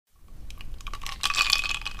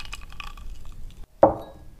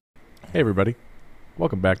Hey everybody,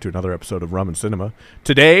 welcome back to another episode of Rum and Cinema.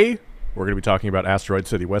 Today, we're going to be talking about Asteroid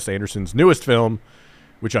City, Wes Anderson's newest film,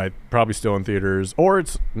 which I probably still in theaters, or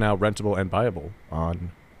it's now rentable and buyable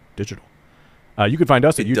on digital. You can find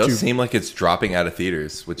us at YouTube. It does seem like it's dropping out of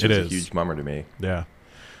theaters, which is a huge bummer to me. Yeah.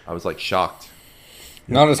 I was like shocked.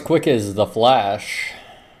 Not as quick as The Flash.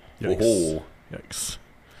 Yikes. Oh. Yikes.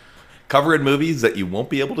 Covering movies that you won't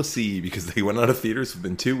be able to see because they went out of theaters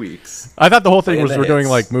within 2 weeks. I thought the whole thing was And we're doing hits.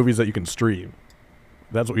 like movies that you can stream.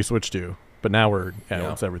 That's what we switched to. But now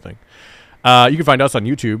it's everything. You can find us on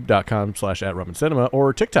youtube.com/@rumandcinema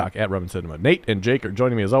or TikTok @rumandcinema. Nate and Jake are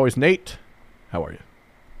joining me as always. Nate, how are you?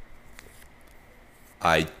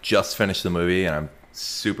 I just finished the movie and I'm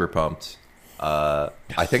super pumped. I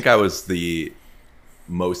think I was the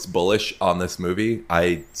most bullish on this movie.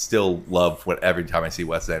 I still love every time I see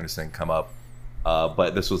Wes Anderson come up.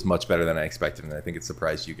 But this was much better than I expected, and I think it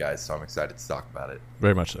surprised you guys, so I'm excited to talk about it.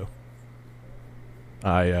 Very much so.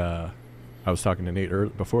 I was talking to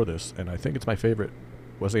Nate before this, and I think it's my favorite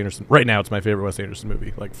Wes Anderson. Right now, it's my favorite Wes Anderson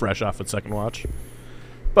movie, like fresh off its second watch.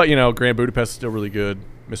 But, you know, Grand Budapest is still really good.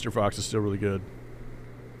 Mr. Fox is still really good.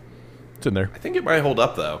 It's in there. I think it might hold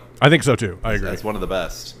up, though. I think so, too. I agree. It's one of the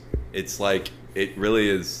best. It's like, it really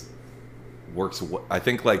is, works. I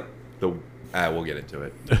think, like, we'll get into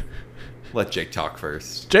it. Let Jake talk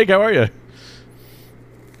first. Jake, how are you?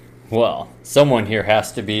 Well, someone here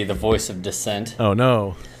has to be the voice of dissent. Oh,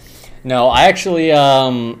 no. No, I actually,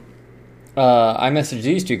 I messaged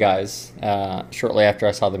these two guys shortly after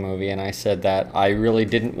I saw the movie, and I said that I really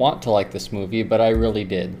didn't want to like this movie, but I really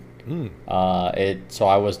did. So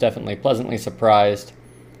I was definitely pleasantly surprised.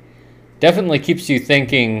 Definitely keeps you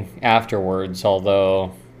thinking afterwards,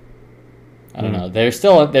 although I don't know. There's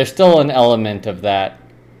still an element of that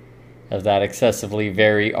excessively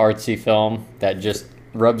very artsy film that just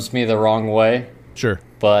rubs me the wrong way. Sure.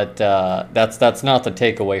 But that's not the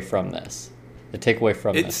takeaway from this. The takeaway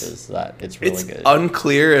from this is that it's really good. It's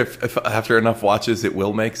unclear if after enough watches it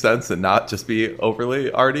will make sense and not just be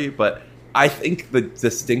overly arty, but I think the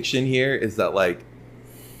distinction here is that, like,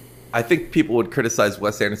 I think people would criticize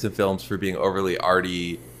Wes Anderson films for being overly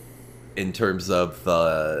arty in terms of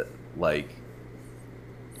the, like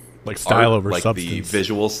style over like substance. the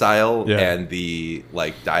visual style Yeah. and the,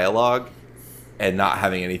 like, dialogue, and not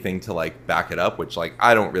having anything to, like, back it up, which, like,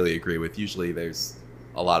 I don't really agree with. Usually there's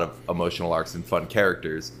a lot of emotional arcs and fun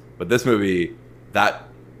characters, but this movie, that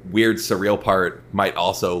weird surreal part might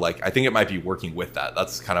also, like, I think it might be working with that.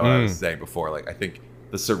 That's kind of what I was saying before. Like, I think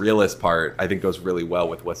the surrealist part, I think, goes really well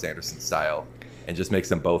with Wes Anderson's style and just makes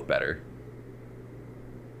them both better.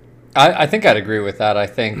 I think I'd agree with that. I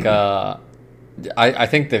think I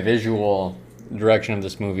think the visual direction of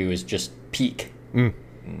this movie was just peak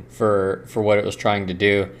for what it was trying to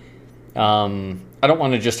do. I don't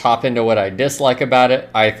want to just hop into what I dislike about it.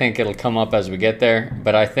 I think it'll come up as we get there.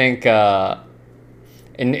 But I think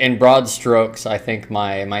in broad strokes, I think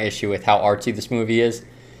my issue with how artsy this movie is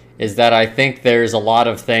that I think there's a lot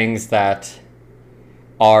of things that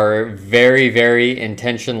are very, very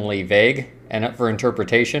intentionally vague and up for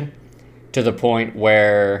interpretation to the point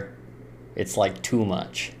where it's like too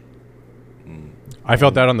much. I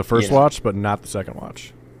felt that on the first watch, but not the second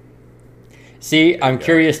watch. See, I'm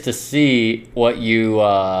curious to see what you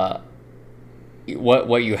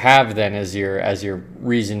what you have then as your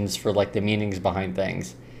reasons for, like, the meanings behind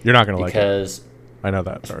things. You're not going to like it. Because I know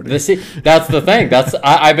that. Sorry. that's the thing.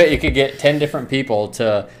 I bet you could get 10 different people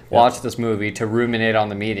to watch this movie to ruminate on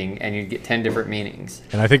the meaning, and you'd get 10 different meanings.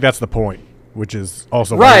 And I think that's the point, which is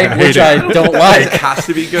also Right, which I don't like. It has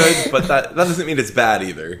to be good, but that doesn't mean it's bad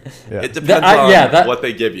either. Yeah. It depends on what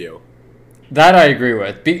they give you. That I agree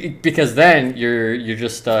with, because then you're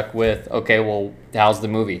just stuck with, okay, well, how's the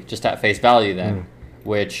movie? Just at face value then,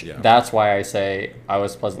 which that's why I say I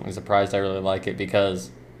was pleasantly surprised. I really like it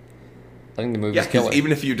because I think the movie's killer. Because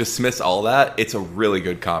even if you dismiss all that, it's a really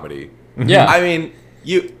good comedy. Yeah, I mean,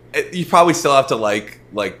 you probably still have to like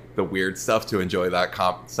the weird stuff to enjoy that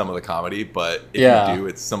some of the comedy, but if you do,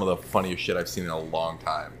 it's some of the funniest shit I've seen in a long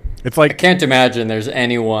time. It's like, I can't imagine there's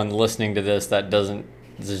anyone listening to this that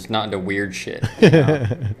is not into weird shit. You know?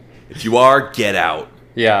 If you are, get out.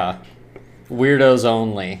 Yeah, weirdos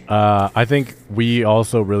only. I think we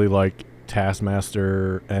also really like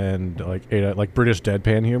Taskmaster and like British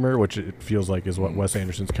deadpan humor, which it feels like is what Wes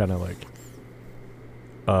Anderson's kind of like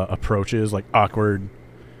approach is, like awkward,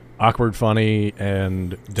 funny,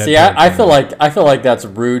 and deadpan. See, I feel like that's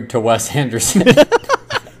rude to Wes Anderson.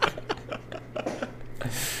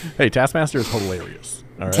 Hey, Taskmaster is hilarious.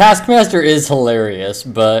 All right? Taskmaster is hilarious,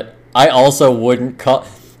 but I also wouldn't call.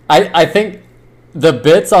 I think The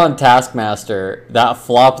bits on Taskmaster that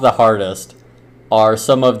flop the hardest are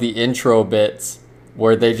some of the intro bits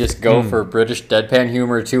where they just go for British deadpan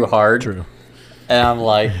humor too hard. True. And I'm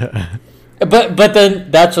like, but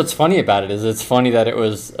then that's what's funny about it is it's funny that it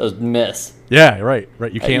was a miss. Yeah, right.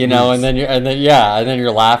 You can't, lose. and then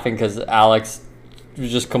you're laughing because Alex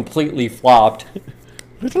just completely flopped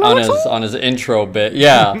on his intro bit.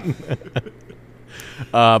 Yeah.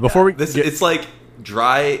 Before we it's like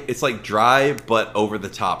dry. It's like dry, but over the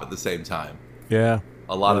top at the same time. Yeah.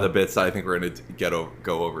 A lot of the bits I think we're going to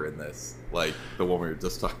go over in this, like the one we were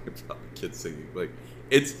just talking about, kids singing. Like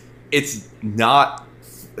it's not.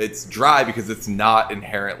 It's dry because it's not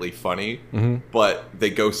inherently funny, but they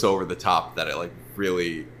go so over the top that it like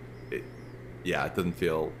really, it doesn't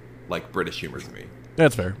feel like British humor to me.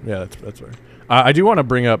 That's fair. Yeah, that's fair. I do want to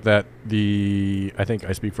bring up that I think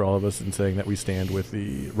I speak for all of us in saying that we stand with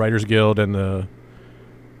the Writers Guild and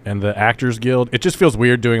the Actors Guild. It just feels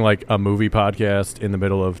weird doing like a movie podcast in the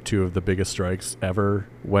middle of two of the biggest strikes ever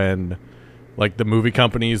when like the movie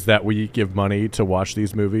companies that we give money to watch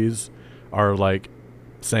these movies are like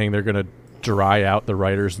saying they're going to dry out the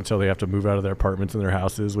writers until they have to move out of their apartments and their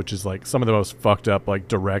houses, which is like some of the most fucked up like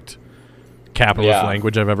direct capitalist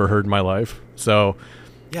language I've ever heard in my life. So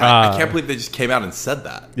I can't believe they just came out and said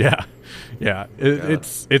that. Yeah.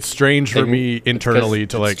 It's strange for me internally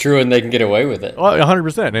to like. It's true, and they can get away with it. Well,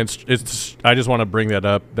 100%. It's. I just want to bring that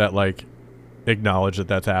up. That like acknowledge that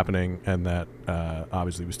that's happening, and that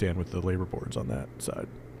obviously we stand with the labor boards on that side.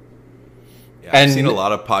 Yeah, I've seen a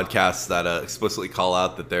lot of podcasts that explicitly call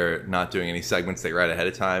out that they're not doing any segments they write ahead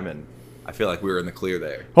of time, and I feel like we were in the clear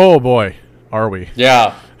there. Oh boy, are we?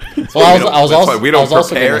 Yeah. Well, we don't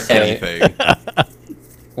prepare anything.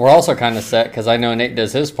 We're also kind of set because I know Nate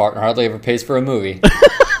does his part and hardly ever pays for a movie.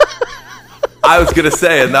 I was gonna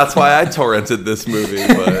say, and that's why I torrented this movie.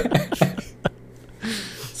 But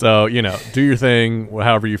so do your thing.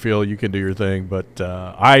 However you feel, you can do your thing. But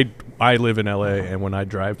I live in LA, and when I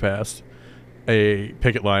drive past a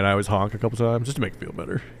picket line, I always honk a couple times just to make it feel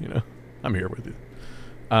better. I'm here with you.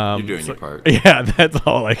 You're doing your part. Yeah, that's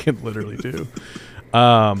all I can literally do.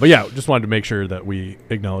 But yeah, just wanted to make sure that we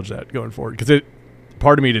acknowledge that going forward, because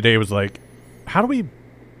part of me today was like, how do we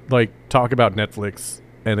like talk about Netflix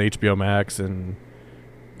and HBO Max and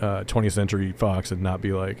 20th Century Fox and not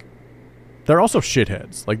be like, they're also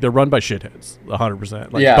shitheads. Like, they're run by shitheads,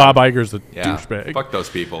 100%. Like, Bob Iger's a douchebag. Fuck those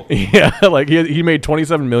people. Yeah, like, he made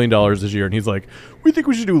 $27 million this year, and he's like, we think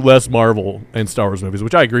we should do less Marvel and Star Wars movies,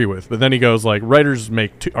 which I agree with. But then he goes, like, writers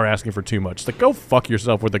are asking for too much. It's like, go fuck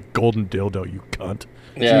yourself with a golden dildo, you cunt.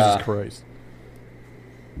 Yeah. Jesus Christ.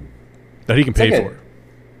 That he can pay for.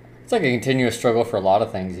 It's like a continuous struggle for a lot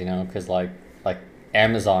of things, because, like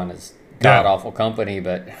Amazon is god-awful company,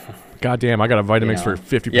 but... God damn, I got a Vitamix for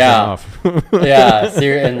 50% off. Yeah,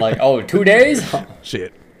 and like, 2 days?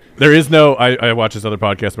 Shit. There is no... I watch this other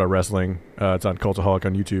podcast about wrestling. It's on Cultaholic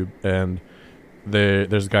on YouTube, and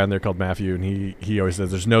there's a guy in there called Matthew, and he always says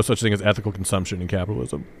there's no such thing as ethical consumption in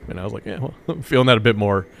capitalism. And I was like, yeah, well, I'm feeling that a bit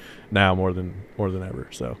more now more than ever.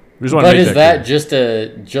 So we just want to make is that just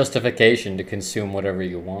a justification to consume whatever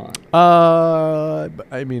you want?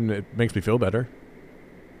 I mean, it makes me feel better.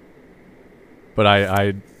 But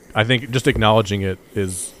I think just acknowledging it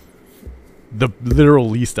is the literal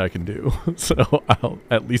least I can do. So I'll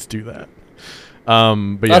at least do that.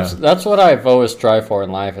 But that's what I've always strived for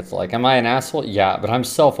in life. It's like, am I an asshole? Yeah, but I'm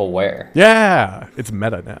self-aware. Yeah, it's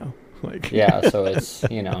meta now. Like, yeah, so it's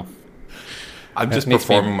I'm just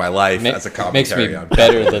performing my life as a commentary. Makes me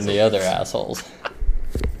better than the other assholes.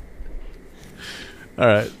 All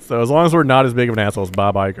right, so as long as we're not as big of an asshole as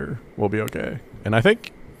Bob Iger, we'll be okay. And I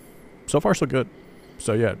think so far so good.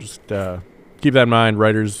 So yeah, just keep that in mind,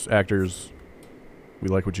 writers, actors. We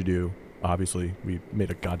like what you do. Obviously, we made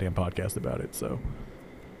a goddamn podcast about it. So,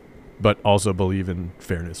 but also believe in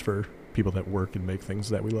fairness for people that work and make things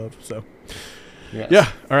that we love. So, yes. Yeah.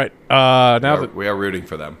 All right. Now we are rooting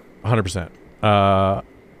for them. 100%.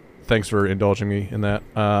 Thanks for indulging me in that.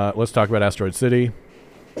 Let's talk about Asteroid City,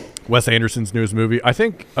 Wes Anderson's newest movie. I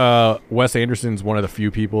think Wes Anderson's one of the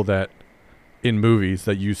few people that in movies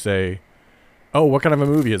that you say, oh, what kind of a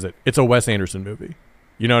movie is it? It's a Wes Anderson movie.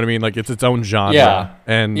 You know what I mean? Like, it's its own genre. Yeah.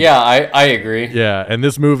 And yeah, I agree. Yeah, and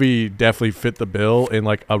this movie definitely fit the bill in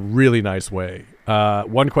like a really nice way.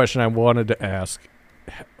 One question I wanted to ask,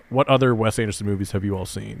 what other Wes Anderson movies have you all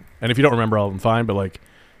seen? And if you don't remember all of them, fine, but like,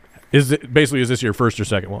 is this your first or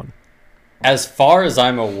second one? As far as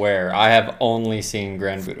I'm aware, I have only seen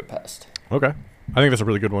Grand Budapest. Okay. I think that's a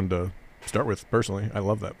really good one to start with, personally. I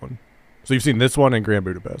love that one. So you've seen this one and Grand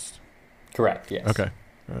Budapest? Correct, yes. Okay.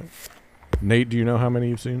 All right. Nate, do you know how many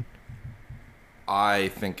you've seen? I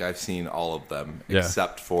think I've seen all of them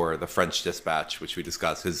except for The French Dispatch, which we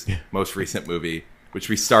discussed, his most recent movie, which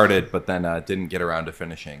we started but then didn't get around to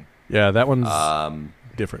finishing. Yeah, that one's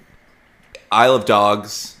different. Isle of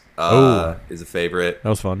Dogs is a favorite. That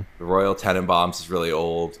was fun. The Royal Tenenbaums is really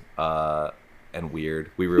old and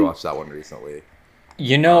weird. We rewatched that one recently.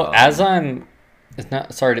 You know,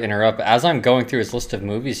 sorry to interrupt, but as I'm going through his list of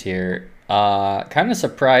movies here, kind of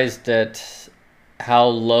surprised at how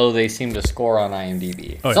low they seem to score on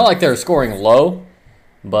IMDb. It's not like they're scoring low,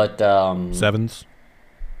 but... 7s?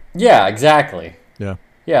 Yeah, exactly. Yeah.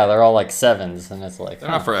 Yeah, they're all like 7s, and it's like...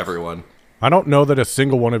 They're not for everyone. I don't know that a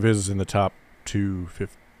single one of his is in the top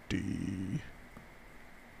 250.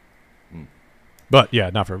 But,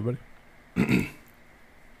 yeah, not for everybody.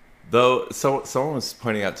 Though, so someone was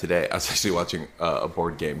pointing out today, I was actually watching a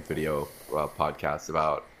board game video podcast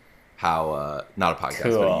about how... not a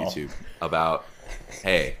podcast, but a YouTube. About...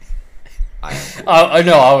 Hey, I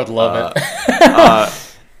know, I would love it.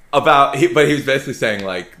 But he was basically saying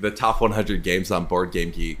like the top 100 games on Board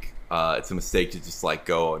Game Geek. It's a mistake to just like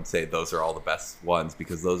go and say those are all the best ones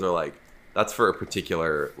because those are like that's for a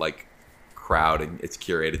particular like crowd and it's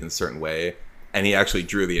curated in a certain way. And he actually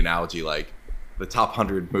drew the analogy like the top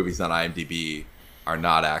 100 movies on IMDb are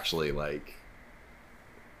not actually like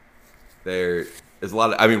they're. There's a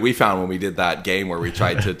lot of, I mean, we found when we did that game where we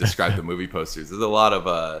tried to describe the movie posters, there's a lot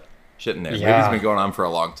of shit in there. Yeah. Movies been going on for a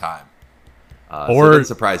long time. Or so it didn't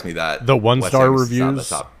surprise me that the Wes 1-star Anderson's on reviews,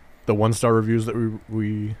 top. the 1-star reviews that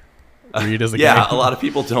we read as a yeah, game. a lot of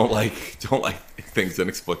people don't like things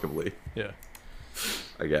inexplicably. Yeah,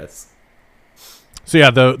 I guess. So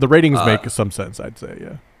yeah, the ratings make some sense. I'd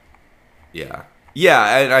say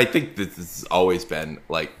Yeah, and I think this has always been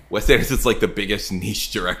like Wes Anderson's like the biggest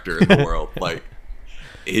niche director in the world. Like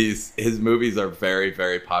his movies are very,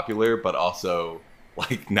 very popular, but also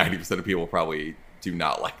like 90% of people probably do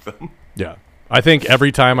not like them. Yeah. I think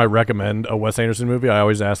every time I recommend a Wes Anderson movie, I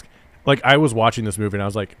always ask, like I was watching this movie and I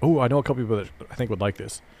was like, oh, I know a couple people that I think would like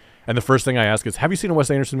this. And the first thing I ask is, have you seen a Wes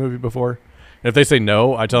Anderson movie before? And if they say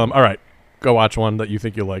no, I tell them, all right, go watch one that you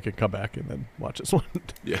think you'll like and come back and then watch this one.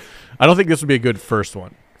 Yeah. I don't think this would be a good first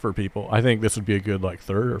one for people. I think this would be a good like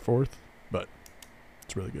third or fourth, but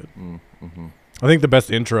it's really good. Mm-hmm. I think the best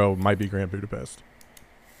intro might be Grand Budapest.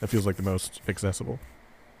 That feels like the most accessible.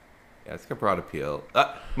 Yeah, it's got broad appeal.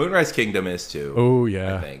 Moonrise Kingdom is too. Oh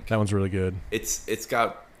yeah, I think that one's really good. It's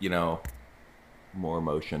got more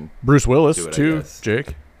emotion. Bruce Willis to it, I too, guess.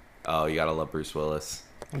 Jake. Oh, you gotta love Bruce Willis.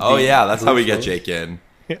 Oh yeah, that's how we get Willis. Jake in.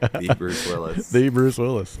 The Bruce Willis. The Bruce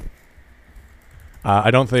Willis. I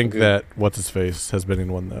don't think that what's his face has been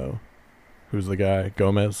in one though. Who's the guy?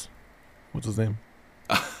 Gomez. What's his name?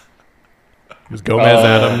 He was Gomez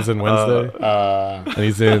Adams in Wednesday, and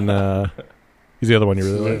he's in. He's the other one you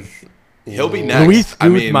really like. He'll be next. Luis I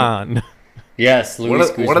mean, Guzman. Yes,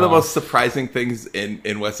 Luis one of the most surprising things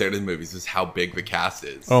in Wes Anderson movies is how big the cast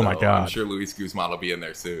is. Oh my God. I'm sure Luis Guzman will be in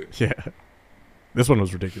there soon. Yeah, this one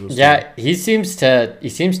was ridiculous. Yeah, he seems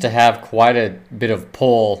to have quite a bit of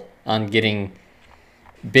pull on getting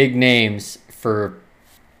big names for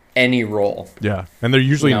any role. Yeah, and they're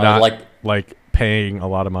usually not like paying a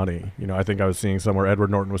lot of money. I think I was seeing somewhere Edward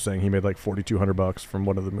Norton was saying he made like $4,200 from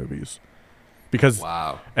one of the movies. Because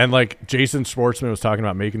wow. And like Jason Schwartzman was talking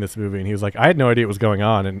about making this movie, and he was like, I had no idea what was going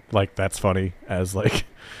on, and like that's funny as we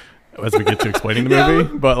get to explaining the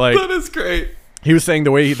movie. But like that is great. He was saying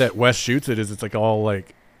the way that Wes shoots it is it's like all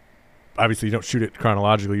like obviously you don't shoot it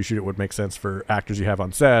chronologically, you shoot it what makes sense for actors you have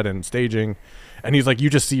on set and staging. And he's like, you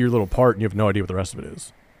just see your little part and you have no idea what the rest of it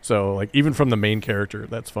is. So like even from the main character,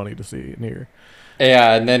 that's funny to see and hear.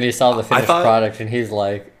 Yeah, and then he saw the finished product and he's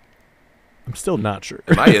like, I'm still not sure.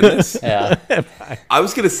 Am I in this? Yeah. I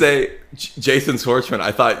was going to say Jason Schwartzman.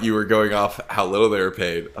 I thought you were going off how little they were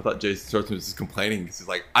paid. I thought Jason Schwartzman was just complaining because he's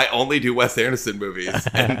like, I only do Wes Anderson movies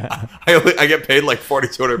and I get paid like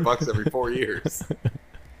 $4,200 every 4 years.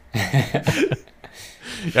 Yeah,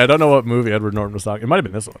 I don't know what movie Edward Norton was talking. It might have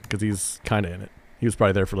been this one because he's kind of in it. He was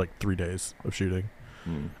probably there for like 3 days of shooting.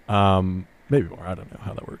 Maybe more. I don't know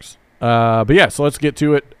how that works. But yeah, so let's get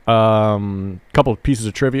to it. Couple of pieces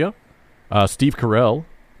of trivia. Steve Carell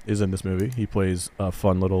is in this movie. He plays a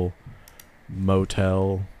fun little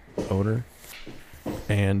motel owner.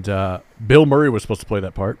 And Bill Murray was supposed to play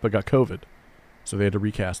that part, but got COVID. So they had to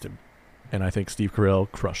recast him. And I think Steve Carell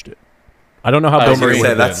crushed it. I don't know how Bill Murray would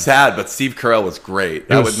have been. That's sad, but Steve Carell was great.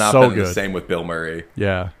 That would not have been the same with Bill Murray.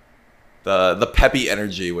 Yeah. The peppy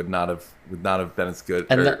energy would not have been as good.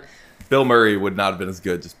 And Bill Murray would not have been as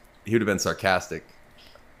good. He would have been sarcastic.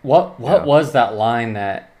 What was that line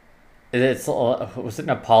that was it an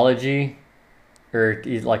apology or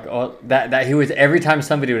he's like, oh, that he was every time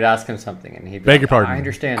somebody would ask him something, and he'd be Beg your like, pardon. I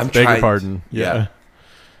understand. Beg your pardon. Yeah.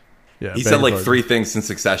 Yeah. He said like 3 things in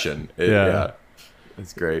succession. Yeah.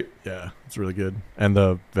 It's great. Yeah, it's really good. And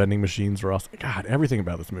the vending machines were awesome. God, everything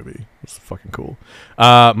about this movie was fucking cool.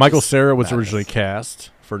 Michael Cera was originally cast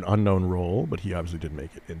for an unknown role, but he obviously didn't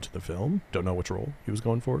make it into the film. Don't know which role he was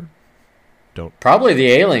going for. Probably the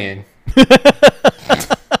alien.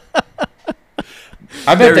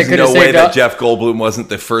 I bet There's they could no have way saved that Jeff Goldblum wasn't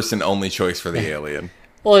the first and only choice for the alien.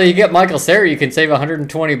 Well, you get Michael Cera, you can save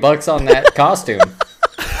 $120 on that costume.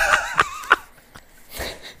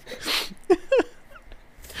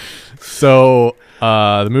 So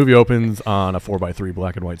the movie opens on a 4:3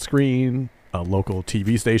 black and white screen, a local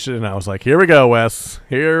TV station, and I was like, here we go, Wes.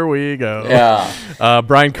 Here we go. Yeah.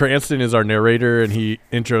 Bryan Cranston is our narrator, and he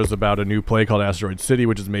intros about a new play called Asteroid City,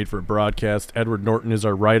 which is made for a broadcast. Edward Norton is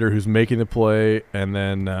our writer who's making the play, and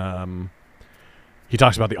then he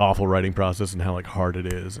talks about the awful writing process and how like hard it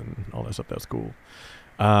is and all that stuff. That's cool.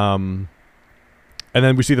 And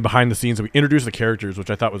then we see the behind the scenes, and we introduce the characters, which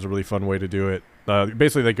I thought was a really fun way to do it.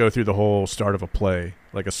 Basically, they go through the whole start of a play,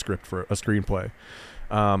 like a script for a screenplay,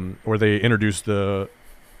 where they introduce the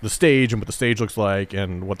stage and what the stage looks like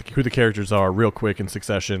and who the characters are real quick in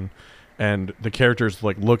succession. And the characters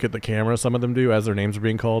like look at the camera, some of them do, as their names are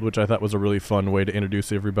being called, which I thought was a really fun way to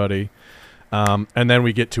introduce everybody. And then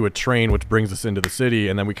we get to a train, which brings us into the city,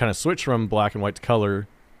 and then we kind of switch from black and white to color,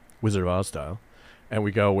 Wizard of Oz style, and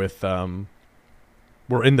we go with...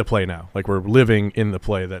 we're in the play now. Like, we're living in the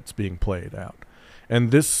play that's being played out.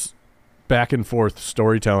 And this back and forth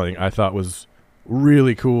storytelling I thought was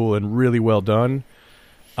really cool and really well done,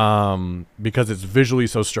 because it's visually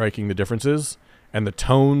so striking, the differences, and the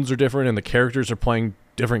tones are different, and the characters are playing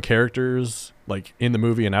different characters, like in the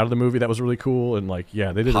movie and out of the movie. That was really cool. And like,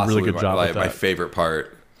 yeah, they did a really good job with that. My favorite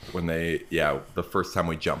part when the first time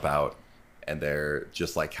we jump out and they're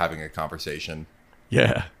just like having a conversation.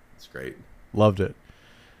 Yeah. It's great. Loved it.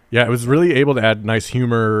 Yeah, it was really able to add nice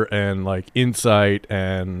humor and like insight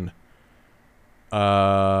and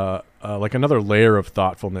like another layer of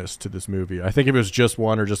thoughtfulness to this movie. I think if it was just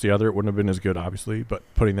one or just the other, it wouldn't have been as good, obviously, but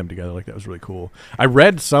putting them together like that was really cool. I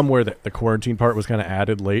read somewhere that the quarantine part was kind of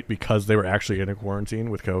added late because they were actually in a quarantine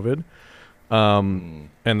with COVID. And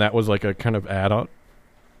that was like a kind of add-on,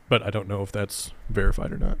 but I don't know if that's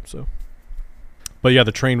verified or not, so... But yeah,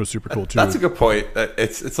 the train was super cool too. That's a good point.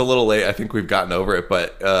 It's a little late. I think we've gotten over it,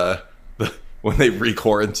 but when they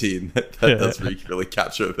re-quarantine, that does really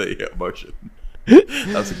capture the emotion.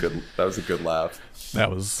 That was a good laugh.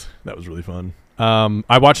 That was really fun.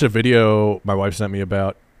 I watched a video my wife sent me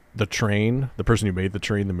about the train, the person who made the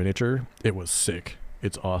train, the miniature. It was sick.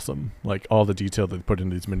 It's awesome. Like all the detail they put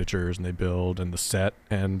into these miniatures and they build and the set.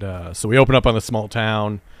 And so we open up on the small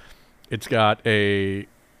town. It's got a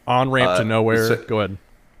on-ramp to nowhere. So go ahead.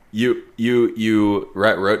 You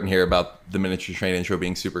wrote in here about the miniature train intro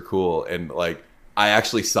being super cool, and like I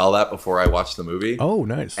actually saw that before I watched the movie. Oh,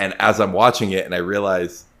 nice. And as I'm watching it, and I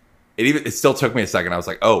realized it still took me a second. I was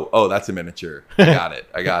like, oh, that's a miniature. I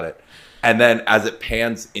got it. And then as it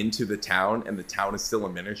pans into the town, and the town is still a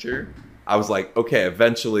miniature, I was like, okay,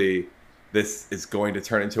 eventually this is going to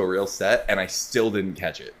turn into a real set, and I still didn't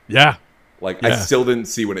catch it. Yeah. I still didn't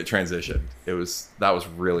see when it transitioned. That was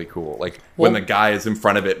really cool. Like when the guy is in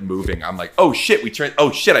front of it moving, I'm like, oh shit,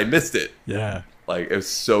 I missed it. Yeah. Like it was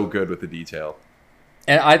so good with the detail.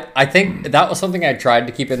 And I think that was something I tried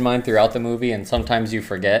to keep in mind throughout the movie, and sometimes you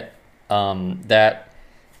forget that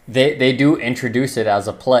they do introduce it as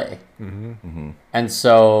a play. Mm-hmm. Mm-hmm. And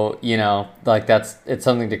so, like it's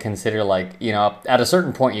something to consider. Like, at a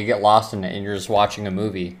certain point you get lost in it and you're just watching a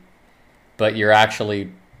movie, but you're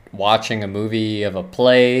actually watching a movie of a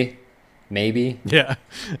play, maybe. Yeah.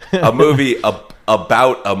 A movie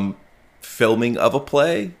about a filming of a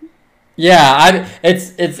play. Yeah,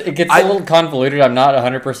 it gets a little convoluted. I'm not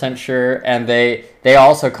 100% sure, and they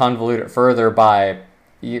also convolute it further by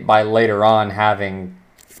later on having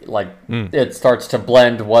it starts to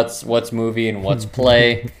blend what's movie and what's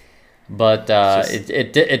play. But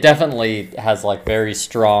it definitely has like very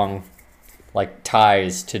strong like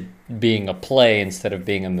ties to being a play instead of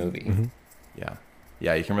being a movie. Mm-hmm.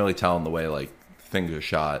 Yeah, you can really tell in the way like things are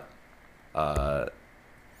shot,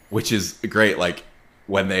 which is great. Like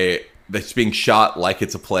when it's being shot like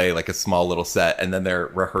it's a play, like a small little set, and then they're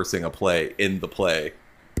rehearsing a play in the play.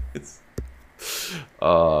 It's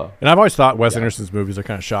and I've always thought Wes Anderson's movies are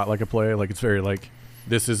kind of shot like a play. Like it's very like,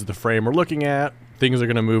 this is the frame we're looking at. Things are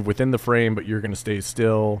going to move within the frame, but you're going to stay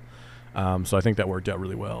still. So I think that worked out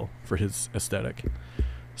really well for his aesthetic.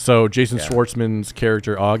 So Jason Yeah. Schwartzman's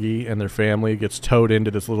character Augie and their family gets towed into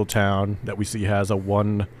this little town that we see has a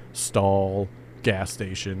one-stall gas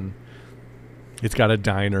station. It's got a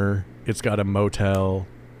diner. It's got a motel,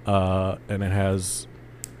 and it has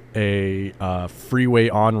a freeway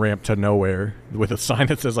on-ramp to nowhere with a sign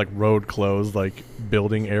that says like road closed, like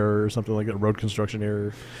building error or something like that, road construction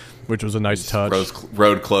error, which was a nice touch.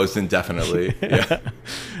 Road closed indefinitely. Yeah.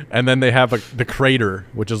 And then they have the crater,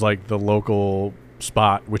 which is like the local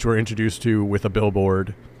spot, which we're introduced to with a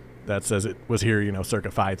billboard that says it was here,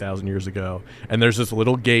 circa 5,000 years ago. And there's this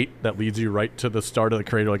little gate that leads you right to the start of the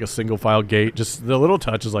crater, like a single file gate. Just the little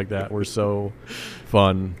touches like that were so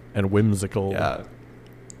fun and whimsical. Yeah.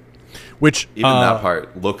 Which even that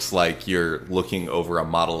part looks like you're looking over a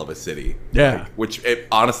model of a city. Yeah. Like, which it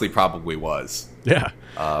honestly probably was. Yeah.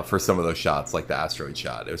 For some of those shots, like the asteroid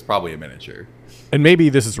shot, it was probably a miniature. And maybe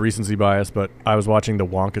this is recency bias, but I was watching the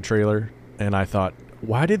Wonka trailer and I thought,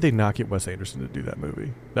 why did they not get Wes Anderson to do that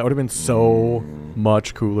movie? That would have been so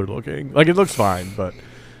much cooler looking. Like, it looks fine, but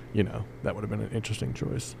that would have been an interesting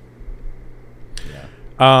choice. Yeah.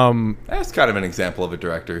 That's kind of an example of a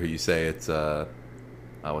director who you say it's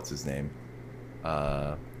what's his name?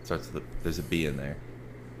 Starts with there's a B in there.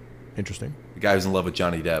 Interesting. The guy who's in love with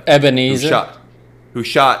Johnny Depp. Ebenezer. Who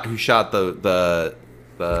shot the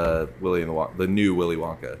Willy and the new Willy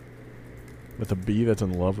Wonka. With a B that's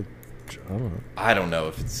in love with, I don't know. I don't know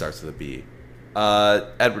if it starts with a B.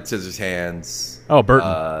 Edward Scissorhands. Oh,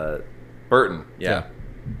 Burton. Burton. Yeah.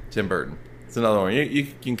 Tim Burton. It's another one. You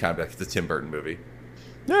can kind of be like, it's a Tim Burton movie.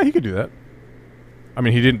 Yeah, he could do that. I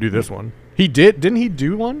mean, he didn't do this one. He did. Didn't he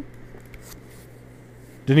do one?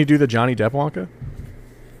 Didn't he do the Johnny Depp Wonka?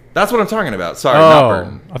 That's what I'm talking about. Sorry, not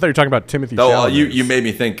Burton. I thought you were talking about Timothy Chalamet. Chalamet. You made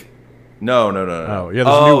me think. No. Oh, yeah,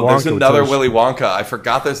 there's another Willy Wonka. I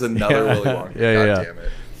forgot there's another Willy Wonka. Yeah. Damn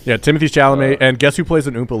it. Yeah, Timothy Chalamet. And guess who plays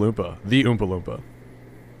an Oompa Loompa? The Oompa Loompa.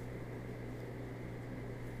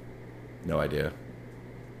 No idea.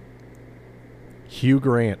 Hugh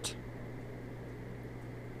Grant.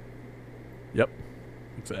 Yep.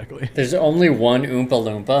 Exactly. There's only one Oompa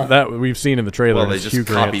Loompa. That we've seen in the trailer. Well, they just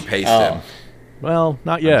copy-paste him. Well,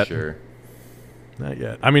 not yet. I'm sure. Not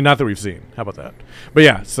yet. I mean, not that we've seen. How about that? But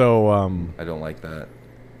yeah, so... I don't like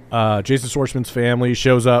that. Jason Schwartzman's family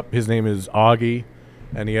shows up. His name is Augie,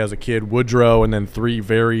 and he has a kid, Woodrow, and then 3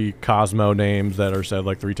 very Cosmo names that are said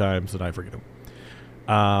like 3 times, and I forget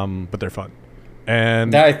them. But they're fun.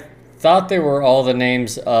 And I thought they were all the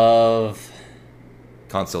names of...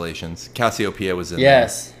 Constellations. Cassiopeia was in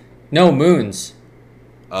Yes. No, moons.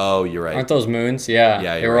 Oh, you're right. Aren't those moons? Yeah.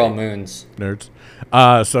 Yeah, they you're were all right. moons. nerds.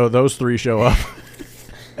 So those 3 show up.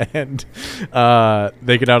 And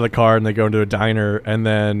they get out of the car and they go into a diner, and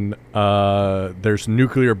then there's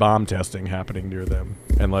nuclear bomb testing happening near them,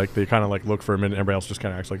 and like they kind of like look for a minute, and everybody else just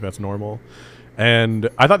kind of acts like that's normal. And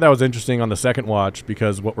I thought that was interesting on the second watch,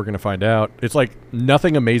 because what we're going to find out, it's like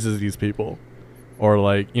nothing amazes these people, or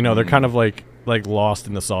like they're kind of like lost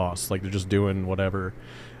in the sauce, like they're just doing whatever.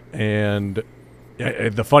 And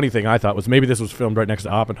the funny thing I thought was maybe this was filmed right next to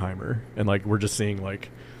Oppenheimer, and like we're just seeing like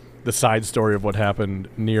the side story of what happened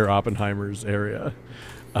near Oppenheimer's area.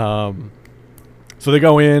 So they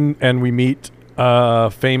go in and we meet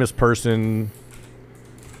a famous person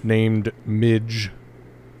named Midge,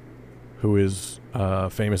 who is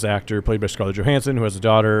a famous actor played by Scarlett Johansson, who has a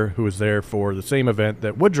daughter who is there for the same event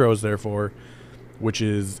that Woodrow is there for, which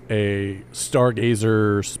is a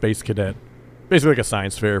stargazer space cadet, basically like a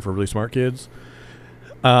science fair for really smart kids.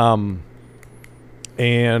 And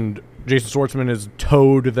Jason Schwartzman is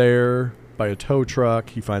towed there by a tow truck.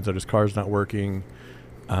 He finds out his car's not working.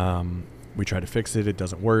 We try to fix it. It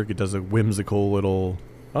doesn't work. It does a whimsical little,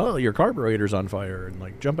 oh, your carburetor's on fire, and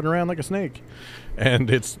like jumping around like a snake. And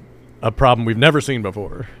it's a problem we've never seen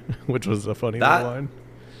before, which was a funny little line.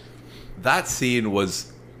 That scene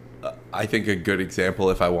was, I think, a good example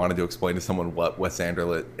if I wanted to explain to someone what Wes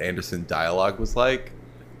Anderson dialogue was like.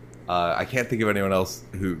 I can't think of anyone else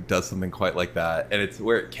who does something quite like that, and it's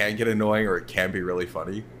where it can get annoying or it can be really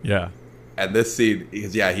funny. Yeah. And this scene,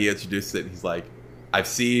 he introduced it. And he's like, I've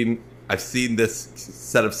seen this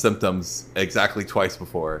set of symptoms exactly twice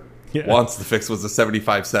before. Yeah. Once the fix was a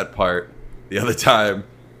 75-cent part. The other time,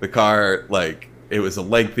 the car, like, it was a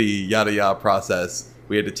lengthy yada yada process.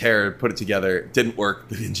 We had to tear it, put it together. It didn't work.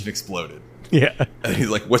 The engine exploded. Yeah. And he's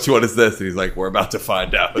like, which one is this? And he's like, we're about to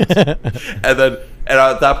find out. And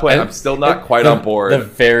at that point, I'm still not quite on board. The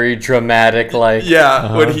very dramatic, like...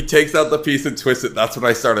 Yeah, when he takes out the piece and twists it, that's when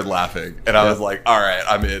I started laughing. And I was like, all right,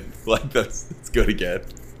 I'm in. Like, it's good again.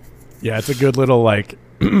 Yeah, it's a good little, like,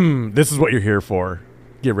 this is what you're here for.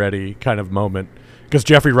 Get ready kind of moment. Because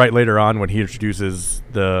Jeffrey Wright later on, when he introduces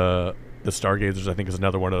the Stargazers, I think is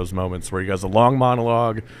another one of those moments where he has a long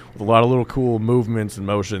monologue with a lot of little cool movements and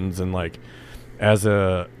motions, and like as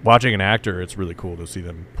a watching an actor, it's really cool to see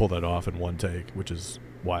them pull that off in one take, which is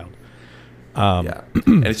wild. Yeah,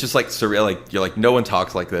 and it's just like surreal. Like you're like, no one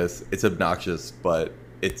talks like this. It's obnoxious, but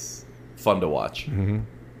it's fun to watch. Mm-hmm.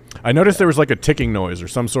 I noticed there was like a ticking noise or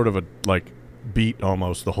some sort of a like beat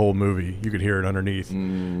almost the whole movie. You could hear it underneath.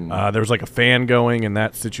 There was like a fan going in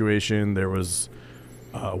that situation. There was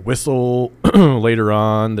a whistle later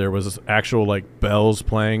on. There was actual like bells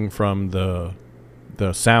playing from the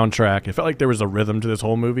soundtrack. It felt like there was a rhythm to this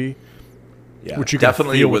whole movie. Yeah, which you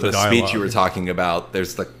definitely feel with the the speech dialogue. you were talking about.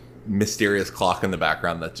 There's the mysterious clock in the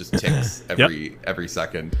background that just ticks every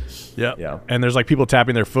second. Yeah. And there's like people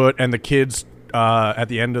tapping their foot, and the kids at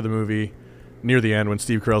the end of the movie, near the end, when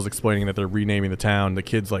Steve Carell's explaining that they're renaming the town, the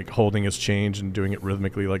kid's like holding his change and doing it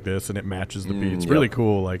rhythmically like this, and it matches the beat. It's really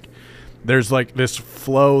cool. Like there's like this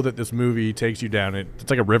flow that this movie takes you down.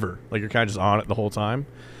 It's like a river. Like you're kind of just on it the whole time,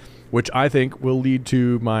 which I think will lead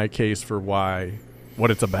to my case for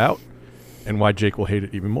what it's about and why Jake will hate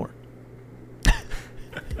it even more.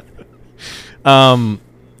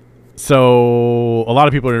 So a lot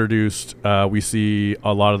of people are introduced. We see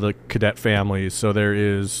a lot of the cadet families. So there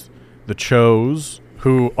is the Chos,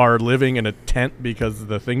 who are living in a tent because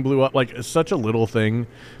the thing blew up. Like, it's such a little thing,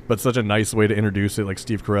 but such a nice way to introduce it. Like,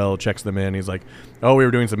 Steve Carell checks them in. He's like, oh, we were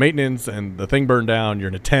doing some maintenance, and the thing burned down. You're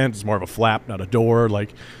in a tent. It's more of a flap, not a door.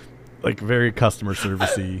 Like very customer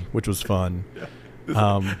servicey, which was fun.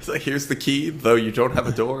 It's like, here's the key. Though you don't have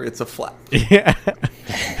a door, it's a flap. Yeah.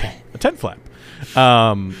 A tent flap.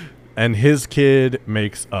 And his kid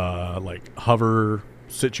makes a, like, hover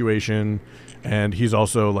situation, and he's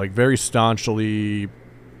also like very staunchly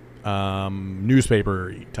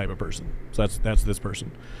newspaper type of person. So that's this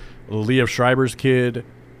person. Liev Schreiber's kid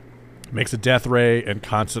makes a death ray and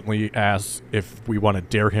constantly asks if we want to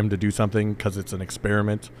dare him to do something because it's an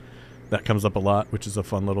experiment. That comes up a lot, which is a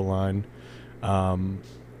fun little line. And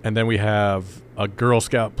then we have a Girl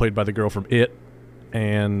Scout played by the girl from It.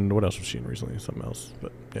 And what else was she in recently? Something else.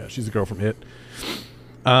 But yeah, she's the girl from It.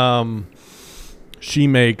 She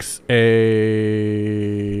makes a...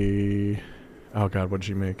 Oh, God, what did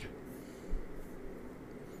she make?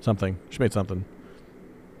 Something. She made something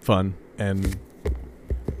fun. And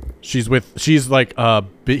she's like a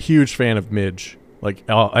huge fan of Midge. Like,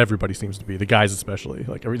 everybody seems to be. The guys especially.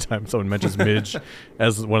 Like, every time someone mentions Midge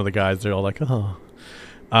as one of the guys, they're all like, oh.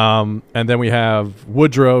 And then we have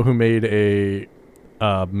Woodrow, who made a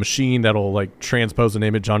machine that'll, like, transpose an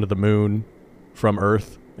image onto the moon from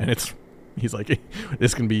Earth. And he's like,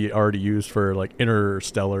 this can be already used for, like,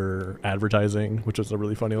 interstellar advertising, which is a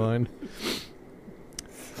really funny line.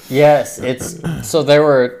 Yes, so there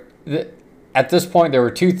were at this point there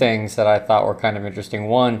were two things that I thought were kind of interesting.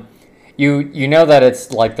 One, you know that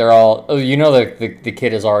it's like they're all that the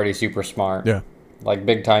kid is already super smart, like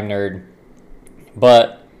big time nerd,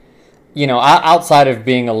 but outside of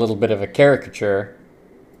being a little bit of a caricature,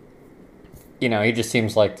 he just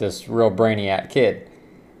seems like this real brainiac kid.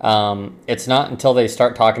 It's not until they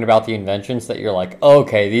start talking about the inventions that you're like, oh,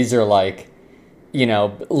 okay, these are like,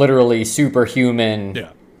 literally superhuman,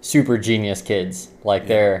 super genius kids. Like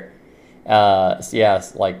they're,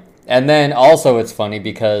 like, and then also it's funny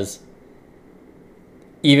because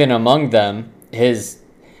even among them,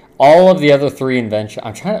 all of the other three inventions,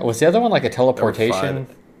 was the other one like a teleportation?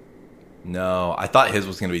 No, I thought his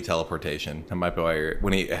was going to be teleportation. That might be why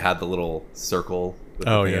when he had the little circle with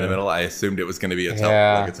the thing in the middle, I assumed it was going to be like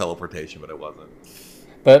a teleportation, but it wasn't.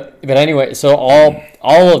 But anyway, so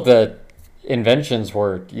all of the inventions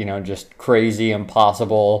were, just crazy,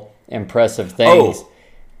 impossible, impressive things. Oh,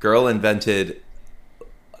 girl invented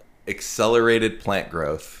accelerated plant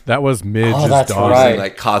growth. That was Midge's daughter. Right.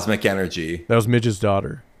 Like cosmic energy. That was Midge's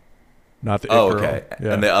daughter. Not the girl. Okay.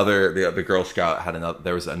 Yeah. And the Girl Scout had another.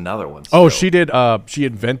 There was another one. Still. Oh, she did. She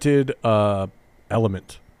invented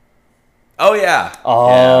element. Oh yeah. Oh,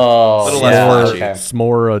 yeah. A little less flashy. Okay.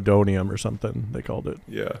 Smoradonium or something they called it.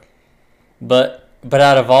 Yeah. But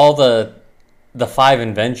out of all the 5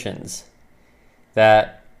 inventions,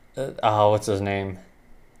 that what's his name?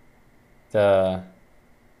 I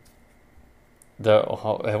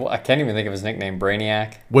can't even think of his nickname.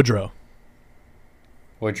 Brainiac. Woodrow.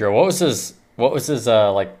 What was his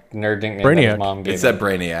like nerd nickname Brainiac. that his mom gave him? It said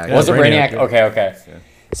Brainiac. Was it Brainiac? Yeah. Okay. Yeah.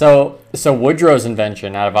 So Woodrow's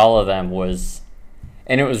invention out of all of them was,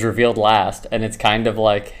 and it was revealed last, and it's kind of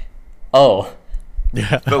like, oh,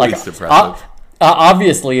 yeah, the least impressive.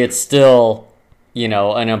 Obviously, it's still,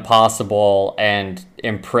 an impossible and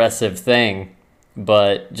impressive thing,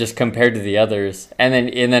 but just compared to the others, and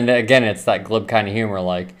then again, it's that glib kind of humor,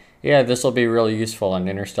 like, yeah, this will be really useful in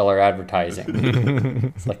interstellar advertising.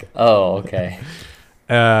 It's like, oh, okay.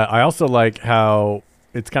 I also like how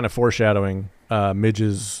it's kind of foreshadowing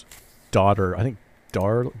Midge's daughter. I think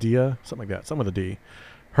Dia, something like that, something with a D.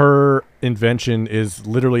 Her invention is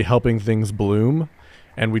literally helping things bloom.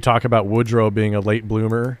 And we talk about Woodrow being a late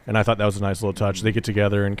bloomer, and I thought that was a nice little touch. They get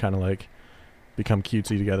together and kind of like become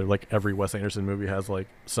cutesy together. Like every Wes Anderson movie has like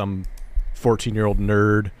some 14-year-old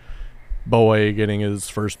nerd boy getting his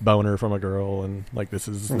first boner from a girl, and like this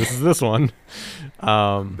is this one.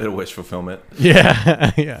 Bit of wish fulfillment.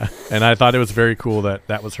 Yeah, yeah. And I thought it was very cool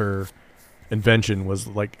that was her invention, was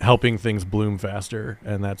like helping things bloom faster,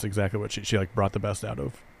 and that's exactly what she like brought the best out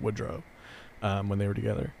of Woodrow when they were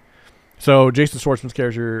together. So Jason Schwartzman's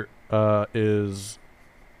character is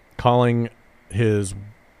calling his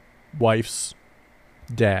wife's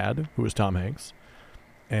dad, who is Tom Hanks,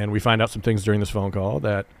 and we find out some things during this phone call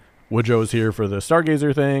that Woodrow is here for the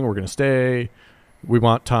Stargazer thing. We're going to stay. We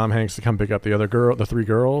want Tom Hanks to come pick up the three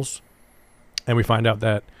girls, and we find out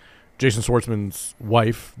that Jason Schwartzman's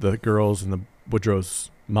wife, the girls, and the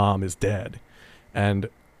Woodrow's mom is dead, and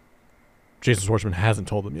Jason Schwartzman hasn't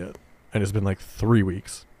told them yet, and it's been like 3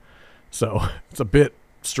 weeks. So it's a bit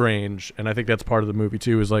strange, and I think that's part of the movie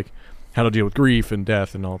too, is like how to deal with grief and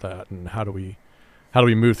death and all that, and how do we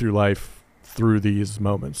move through life through these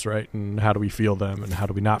moments, right? And how do we feel them, and how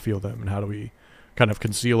do we not feel them, and how do we kind of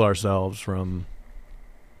conceal ourselves from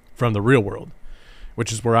the real world,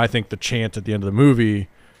 which is where I think the chant at the end of the movie,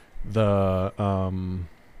 the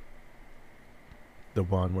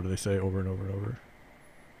one, what do they say over and over and over?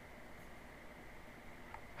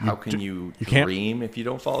 How can you can't dream if you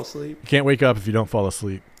don't fall asleep? You can't wake up if you don't fall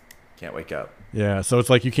asleep. Can't wake up. Yeah, so it's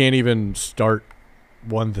like you can't even start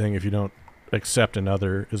one thing if you don't accept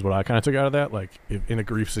another, is what I kind of took out of that. Like in a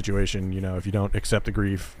grief situation, if you don't accept the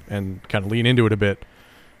grief and kind of lean into it a bit,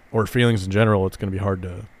 or feelings in general, it's going to be hard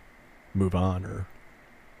to move on or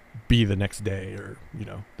be the next day, or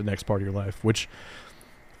the next part of your life, which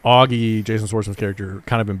Augie, Jason Schwartzman's character,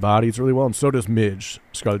 kind of embodies really well, and so does Midge,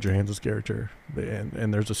 Scarlett Johansson's character.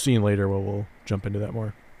 And there's a scene later where we'll jump into that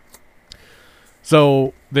more.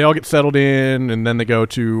 So they all get settled in, and then they go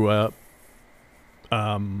to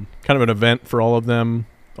kind of an event for all of them,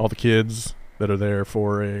 all the kids that are there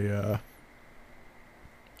for a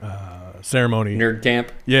ceremony. Nerd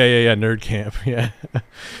camp. Yeah, nerd camp. Yeah,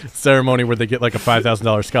 ceremony where they get like a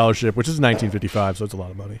 $5,000 scholarship, which is 1955, so it's a lot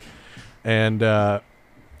of money, and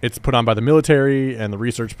it's put on by the military and the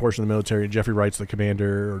research portion of the military. Jeffrey Wright's the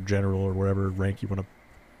commander or general or whatever rank you want to.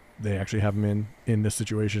 They actually have him in this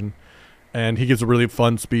situation, and he gives a really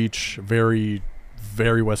fun speech, very,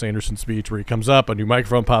 very Wes Anderson speech, where he comes up, a new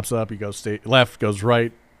microphone pops up, he goes left, goes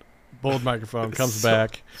right, bold microphone, comes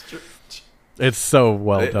back. It's so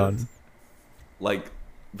well done. Like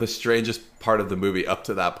the strangest part of the movie up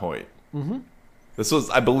to that point. Mm-hmm. This was,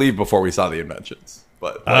 I believe, before we saw the inventions.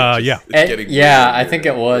 But yeah, I think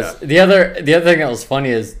it was. Yeah. The other thing that was funny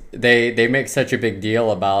is they make such a big deal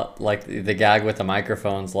about like the gag with the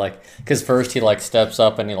microphones, like because first he like steps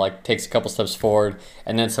up and he like takes a couple steps forward,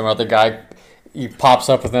 and then some other guy he pops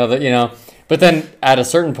up with another, But then at a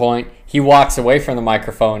certain point he walks away from the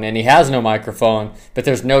microphone and he has no microphone, but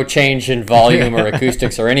there's no change in volume or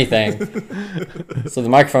acoustics or anything, so the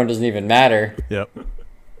microphone doesn't even matter. Yep.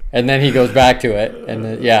 And then he goes back to it, and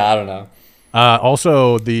then, I don't know.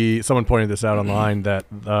 Also, someone pointed this out online that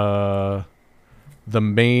the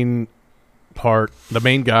main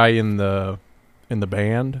guy in the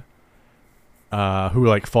band, who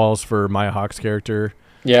like falls for Maya Hawke's character.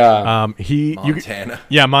 Yeah. Montana.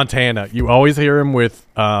 Montana. You always hear him with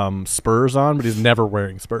spurs on, but he's never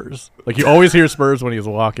wearing spurs. Like you always hear spurs when he's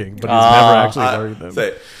walking, but he's never actually wearing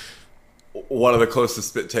them. One of the closest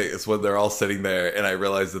spit takes is when they're all sitting there, and I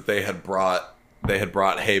realized that they had brought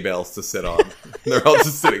hay bales to sit on. They're all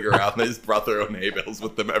just sitting around. They just brought their own hay bales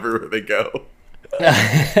with them everywhere they go.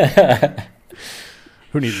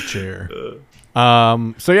 Who needs a chair?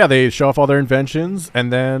 So yeah, they show off all their inventions,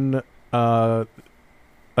 and then an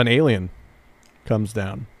alien comes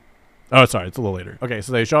down. Oh, sorry, it's a little later. Okay,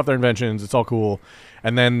 so they show off their inventions. It's all cool,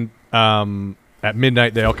 and then at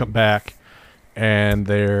midnight they all come back, and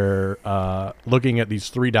they're looking at these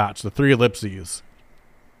three dots, the three ellipses.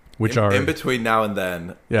 Which are in between now and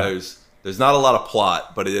then. Yeah. There's not a lot of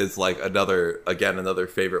plot, but it is like another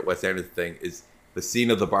favorite Wes Anderson thing is the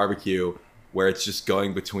scene of the barbecue where it's just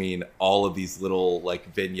going between all of these little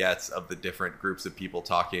like vignettes of the different groups of people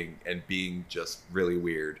talking and being just really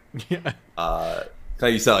weird. Yeah.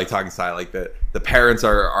 you said, like talking style, like the parents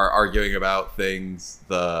are arguing about things,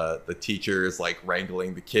 the teacher is like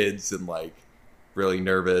wrangling the kids and like really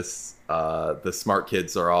nervous. The smart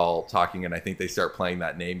kids are all talking, and I think they start playing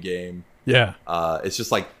that name game. Yeah. It's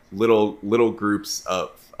just like little groups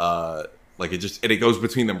of like it goes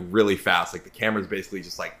between them really fast. Like the camera's basically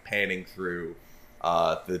just like panning through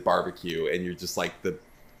the barbecue, and you're just like the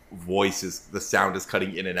sound is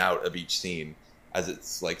cutting in and out of each scene as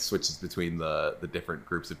it's like switches between the different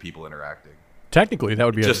groups of people interacting. Technically, that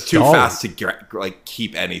would be just too dolly. fast to like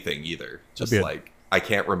keep anything either. Just like I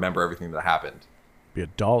can't remember everything that happened. Be a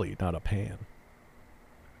dolly, not a pan.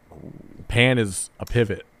 Pan is a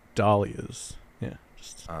pivot. Dolly is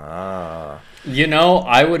You know,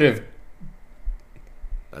 I would have.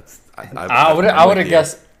 I would have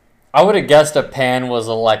guessed. I would have guessed a pan was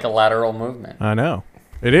like a lateral movement. I know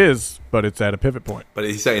it is, but it's at a pivot point. But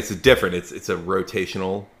he's saying it's a different. It's a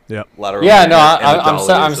rotational. Yeah. Lateral. Yeah. No.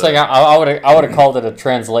 I'm saying I would have called it a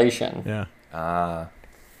translation. Yeah.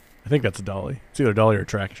 I think that's a dolly. It's either a dolly or a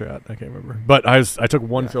track shot. I can't remember. But I took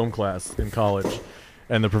one film class in college,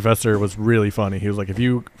 and the professor was really funny. He was like,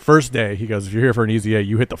 first day, he goes, if you're here for an easy A,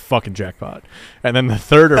 you hit the fucking jackpot. And then the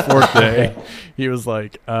third or fourth day, he was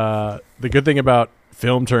like, the good thing about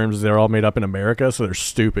film terms is they're all made up in America, so they're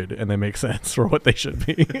stupid, and they make sense for what they should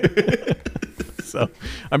be. So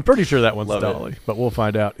I'm pretty sure that one's dolly, but we'll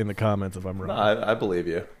find out in the comments if I'm wrong. No, I believe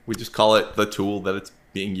you. We just call it the tool that it's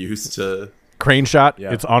being used to. Crane shot,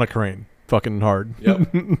 it's on a crane. Fucking hard.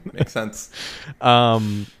 Yep. Makes sense.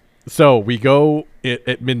 So we go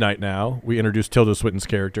at midnight now. We introduce Tilda Swinton's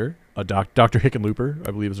character, Dr. Hickenlooper,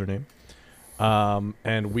 I believe is her name.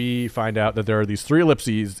 And we find out that there are these three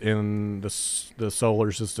ellipses in the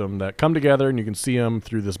solar system that come together, and you can see them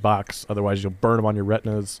through this box. Otherwise, you'll burn them on your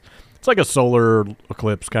retinas. It's like a solar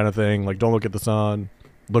eclipse kind of thing. Like, don't look at the sun.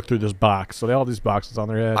 Look through this box. So they all have these boxes on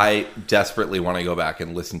their head. I desperately want to go back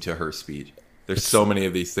and listen to her speech. There's so many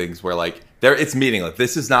of these things where like it's meaningless.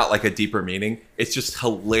 This is not like a deeper meaning. It's just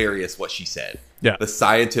hilarious what she said. Yeah. The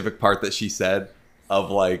scientific part that she said of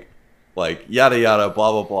like yada yada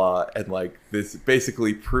blah blah blah, and like this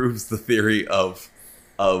basically proves the theory of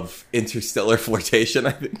interstellar flirtation.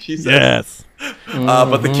 I think she said. Yes.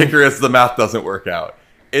 But the kicker is the math doesn't work out.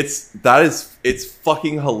 It's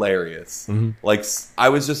fucking hilarious. Mm-hmm. Like I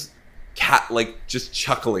was just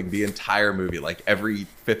chuckling the entire movie, like every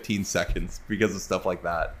 15 seconds because of stuff like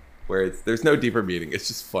that, where there's no deeper meaning. It's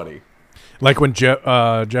just funny. Like when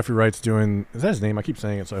Jeffrey Wright's doing, is that his name? I keep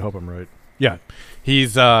saying it, so I hope I'm right. Yeah.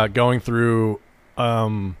 He's going through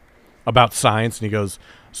about science, and he goes,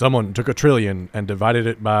 someone took 1 trillion and divided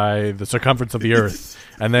it by the circumference of the earth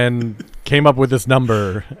and then came up with this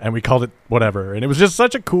number, and we called it whatever. And it was just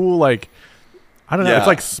such a cool, like, I don't know. It's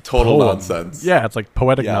like total nonsense. Yeah, it's like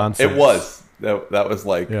poetic nonsense. It was. That was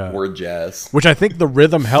like word jazz. Which I think the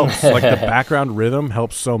rhythm helps. Like the background rhythm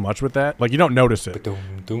helps so much with that. Like you don't notice it.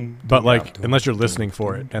 But like unless you're listening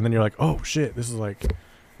for it. And then you're like, oh shit, this is like,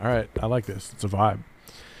 all right, I like this. It's a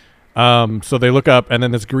vibe. So they look up, and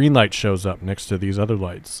then this green light shows up next to these other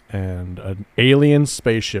lights. And an alien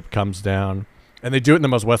spaceship comes down. And they do it in the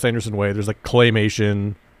most Wes Anderson way. There's like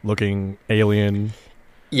claymation looking alien.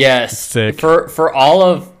 Yes, sick. For all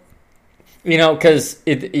of, because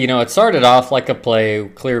it started off like a play,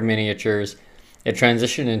 clear miniatures. It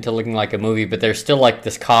transitioned into looking like a movie, but there's still like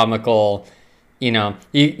this comical,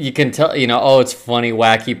 you can tell, oh, it's funny,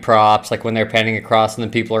 wacky props, like when they're panning across and the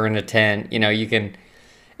people are in a tent. You can,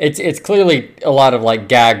 it's clearly a lot of like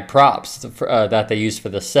gag props that they use for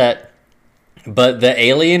the set, but the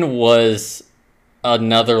alien was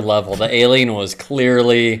another level. The alien was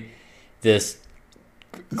clearly this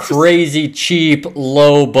crazy cheap,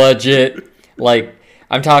 low budget, like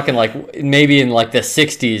I'm talking like maybe in like the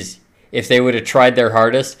 60s, if they would have tried their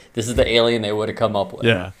hardest, this is the alien they would have come up with.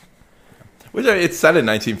 Yeah. Which it's set in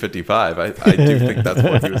 1955. I do think that's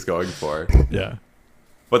what he was going for. Yeah.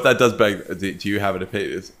 But that does beg, do you have an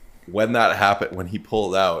opinion? Is when that happened, when he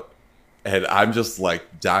pulled out, and I'm just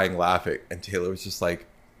like dying laughing, and Taylor was just like,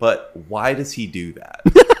 but why does he do that?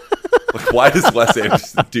 Like, why does Wes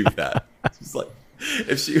Anderson do that? It's like,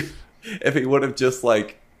 if he would have just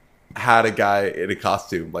like had a guy in a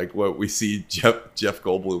costume like what we see Jeff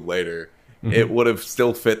Goldblum later, it would have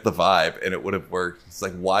still fit the vibe and it would have worked. It's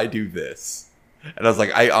like, why do this? And I was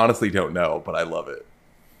like, I honestly don't know, but I love it.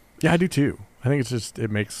 Yeah, I do too. I think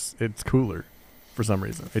it's cooler for some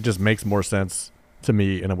reason. It just makes more sense to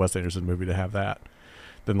me in a Wes Anderson movie to have that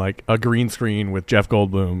than like a green screen with Jeff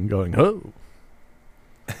Goldblum going, oh.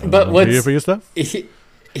 But what's for your stuff?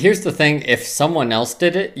 Here's the thing: if someone else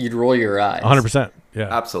did it, you'd roll your eyes. 100%. Yeah,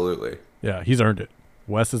 absolutely. Yeah, he's earned it.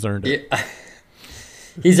 Wes has earned it.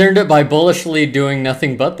 He's earned it by bullishly doing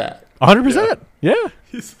nothing but that. 100%. Yeah.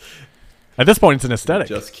 At this point, it's an aesthetic.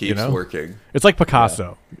 Just keeps you know? working. It's like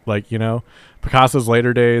Picasso. Yeah. Like, you know, Picasso's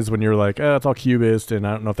later days when you're like, it's all cubist and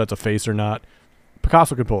I don't know if that's a face or not.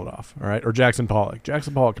 Picasso could pull it off, all right? Or Jackson Pollock.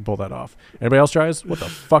 Jackson Pollock can pull that off. Anybody else tries? What the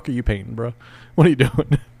fuck are you painting, bro? What are you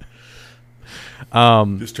doing?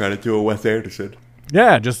 Just trying to do a Wes Anderson.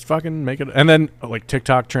 Yeah, just fucking make it. And then, like,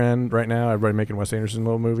 TikTok trend right now, everybody making Wes Anderson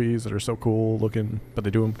little movies that are so cool looking, but they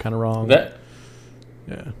do them kind of wrong.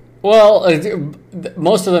 Yeah. Well,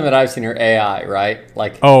 most of them that I've seen are AI, right?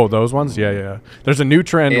 Like, oh, those ones? Yeah. There's a new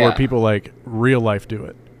trend where people, like, real life do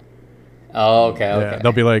it. Oh, okay. Yeah,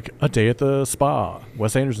 they'll be like, a day at the spa,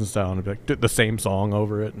 Wes Anderson style, and be like, the same song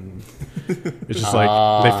over it. And it's just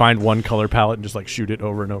like, they find one color palette and just, like, shoot it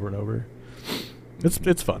over and over and over.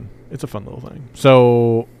 It's fun. It's a fun little thing.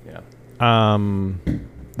 So,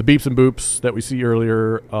 the beeps and boops that we see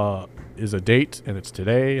earlier is a date, and it's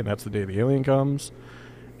today, and that's the day the alien comes,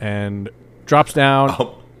 and drops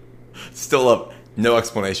down. Still up. No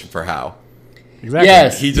explanation for how. Exactly.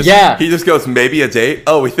 Yes. He just goes, maybe a date.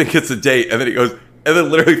 Oh, we think it's a date, and then he goes, and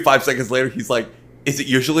then literally 5 seconds later, he's like, is it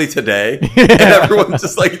usually today? Yeah. And everyone's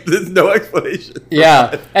just like, there's no explanation.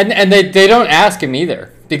 Yeah, and they don't ask him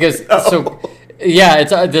either because Yeah, it's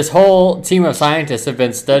this whole team of scientists have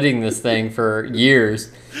been studying this thing for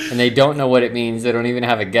years, and they don't know what it means. They don't even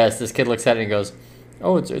have a guess. This kid looks at it and goes,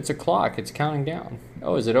 "Oh, it's a clock. It's counting down.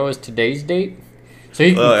 Oh, is it always today's date?" So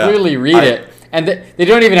he can clearly read it, and they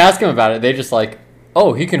don't even ask him about it. They just like,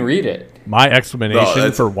 "Oh, he can read it." My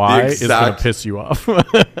explanation for why is going to piss you off.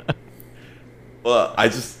 Well,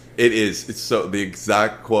 it's so the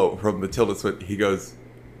exact quote from Matilda Swinton. He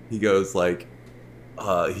goes like.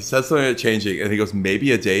 He says something about changing, and he goes,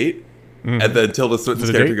 maybe a date? Mm-hmm. And then Tilda Swinton's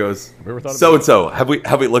character goes, so-and-so, have we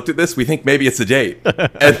looked at this? We think maybe it's a date.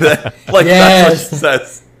 And then, like, that's what she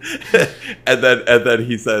says. and then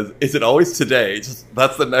he says, is it always today?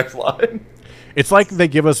 That's the next line. It's like they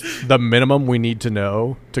give us the minimum we need to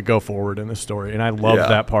know to go forward in this story, and I love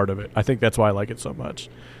that part of it. I think that's why I like it so much.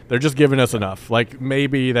 They're just giving us enough. Like,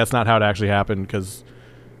 maybe that's not how it actually happened, because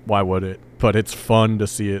why would it? But it's fun to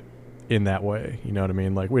see it in that way, you know what I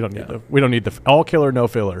mean? Like, we don't need the all killer, no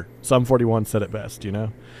filler. Sum 41 said it best, you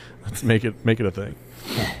know. Let's make it a thing.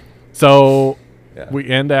 So we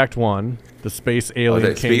end Act 1. The space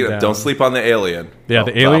alien came down. Don't sleep on the alien. Yeah,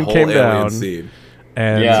 the alien came down, scene.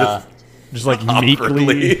 and just like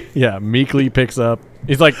meekly picks up.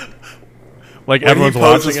 He's like when everyone's he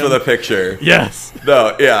poses watching for the picture. Yes.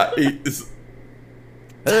 No. Yeah.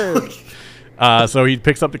 So he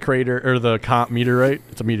picks up the crater or the meteorite.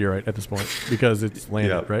 It's a meteorite at this point because it's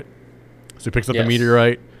landed, right? So he picks up the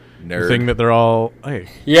meteorite, the thing that they're all, I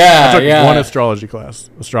took one astronomy class,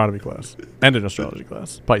 and an astrology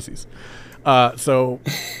class, Pisces. So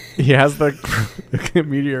he has the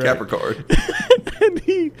meteorite, Capricorn, and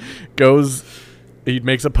he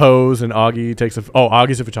makes a pose, and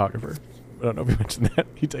Augie's a photographer. I don't know if you mentioned that.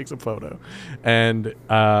 He takes a photo, and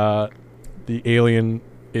the alien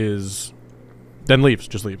then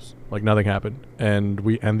just leaves like nothing happened, and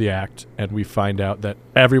we end the act and we find out that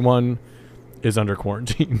everyone is under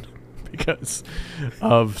quarantine because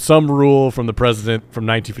of some rule from the president from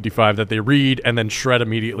 1955 that they read and then shred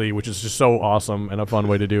immediately, which is just so awesome and a fun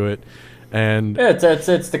way to do it. And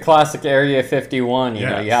it's the classic Area 51. You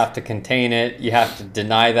know, you have to contain it, you have to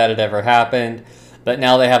deny that it ever happened, but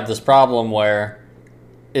now they have this problem where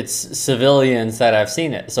it's civilians that have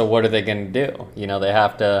seen it. So what are they going to do? You know, they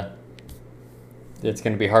have to. It's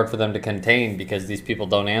going to be hard for them to contain because these people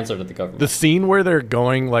don't answer to the government. The scene where they're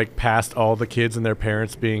going like past all the kids and their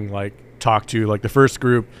parents being like talked to, like the first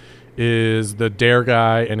group is the Dare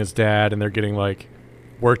guy and his dad, and they're getting like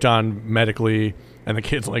worked on medically, and the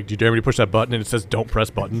kid's like, do you dare me to push that button? And it says don't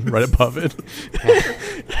press button right above it.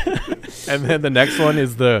 And then the next one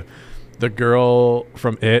is the girl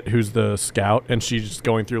from It who's the scout, and she's just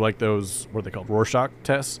going through like those, what are they called, Rorschach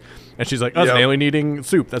tests. And she's like, oh, that's an alien eating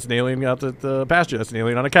soup. That's an alien out at the pasture. That's an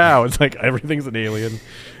alien on a cow. It's like everything's an alien.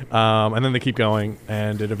 And then they keep going.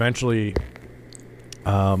 And it eventually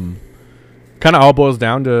kind of all boils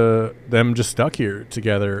down to them just stuck here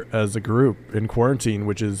together as a group in quarantine,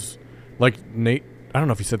 which is like, Nate, I don't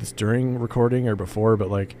know if he said this during recording or before, but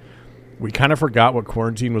like we kind of forgot what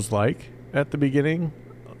quarantine was like at the beginning.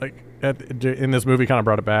 Like in this movie kind of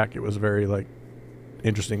brought it back. It was a very like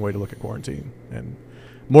interesting way to look at quarantine and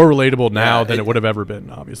more relatable now than it would have ever been,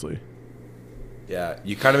 obviously. Yeah,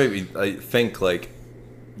 you kind of made me think, like,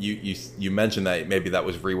 you mentioned that maybe that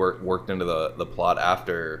was worked into the plot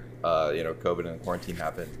after COVID and quarantine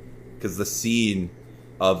happened, because the scene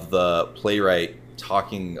of the playwright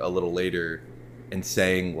talking a little later and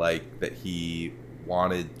saying like that he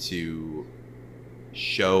wanted to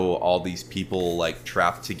show all these people like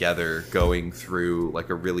trapped together going through like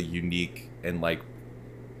a really unique and like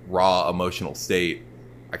raw emotional state.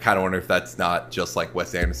 I kind of wonder if that's not just like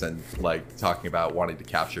Wes Anderson like talking about wanting to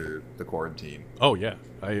capture the quarantine. Oh yeah,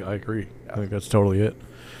 I agree. Yeah. I think that's totally it.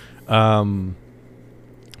 So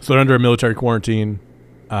they're under a military quarantine.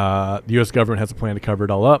 The U.S. government has a plan to cover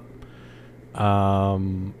it all up.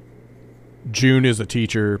 June is a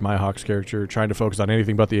teacher, Maya Hawke's character, trying to focus on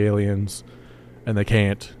anything but the aliens, and they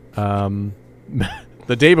can't. The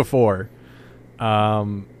day before,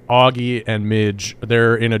 Augie and Midge,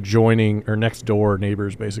 they're in adjoining or next door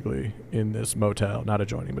neighbors, basically, in this motel. Not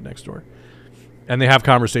adjoining, but next door. And they have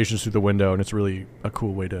conversations through the window, and it's really a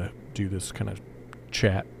cool way to do this kind of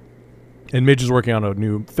chat. And Midge is working on a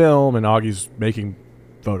new film, and Augie's taking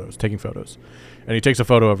photos. And he takes a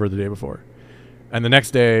photo of her the day before. And the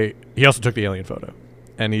next day, he also took the alien photo.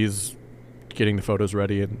 And he's getting the photos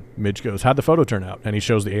ready, and Midge goes, "How'd the photo turn out?" And he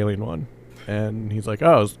shows the alien one. And he's like,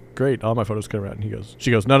 "Oh, it was great. All my photos came out." And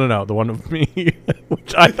she goes, No, the one of me,"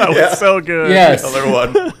 which I thought was so good. Yes. The other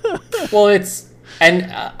one. Well,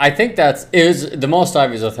 I think it was the most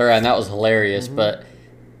obvious with her, and that was hilarious. Mm-hmm.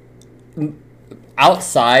 But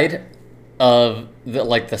outside of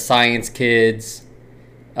the science kids,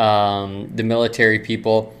 the military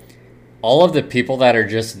people, all of the people that are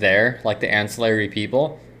just there, like the ancillary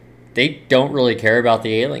people, they don't really care about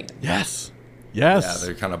the alien. Yes. Yeah,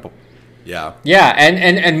 they're kind of... Yeah. Yeah,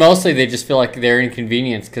 and mostly they just feel like they're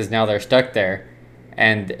inconvenienced because now they're stuck there.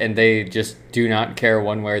 And they just do not care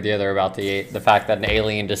one way or the other about the fact that an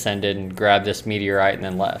alien descended and grabbed this meteorite and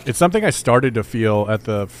then left. It's something I started to feel at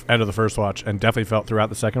the end of the first watch and definitely felt throughout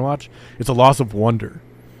the second watch. It's a loss of wonder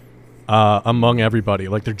among everybody.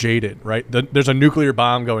 Like, they're jaded, right? There's a nuclear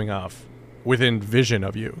bomb going off within vision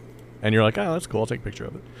of you. And you're like, "Oh, that's cool. I'll take a picture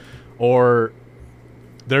of it." Or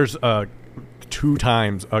there's 2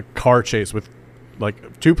 times a car chase with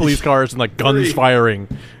like 2 police cars and like guns firing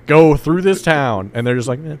go through this town, and they're just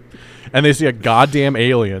like, eh. And they see a goddamn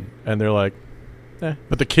alien, and they're like, eh.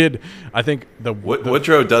 But the kid, I think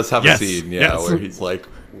Woodrow does have a scene, where he's like,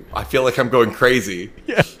 "I feel like I'm going crazy."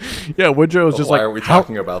 Yeah. Woodrow's just why like, are we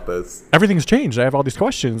talking about this? Everything's changed. I have all these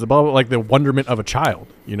questions about like the wonderment of a child.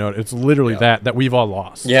 You know, it's literally that we've all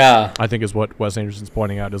lost. Yeah, I think is what Wes Anderson's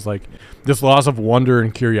pointing out, is like this loss of wonder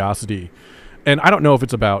and curiosity. And I don't know if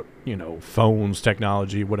it's about, phones,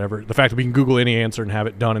 technology, whatever. The fact that we can Google any answer and have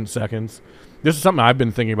it done in seconds. This is something I've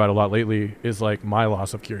been thinking about a lot lately, is like my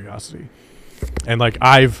loss of curiosity. And like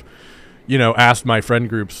I've, asked my friend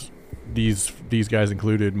groups, these guys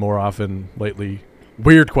included, more often lately,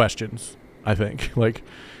 weird questions, I think. Like,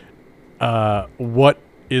 what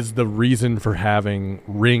is the reason for having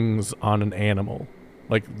rings on an animal?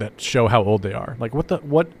 Like, that show how old they are. Like,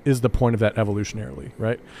 what is the point of that evolutionarily,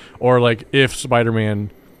 right? Or like, if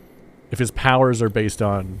Spider-Man, if his powers are based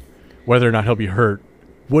on whether or not he'll be hurt,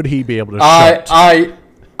 would he be able to shout?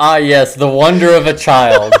 Yes, the wonder of a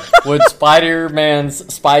child. Would Spider-Man's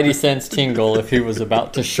spidey sense tingle if he was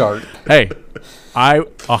about to shart? Hey, I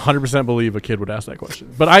 100% believe a kid would ask that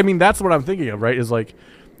question. But I mean, that's what I'm thinking of, right? Is like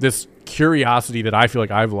this curiosity that I feel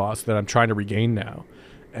like I've lost, that I'm trying to regain now.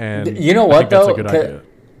 And you know what, that's though? a good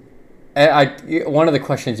idea. One of the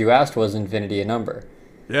questions you asked was infinity a number.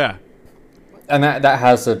 Yeah. And that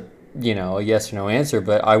has a yes or no answer,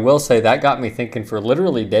 but I will say that got me thinking for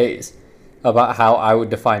literally days about how I would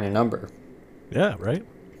define a number. Yeah, right?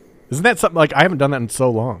 Isn't that something, like, I haven't done that in so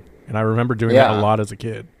long, and I remember doing that a lot as a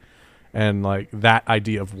kid. And like that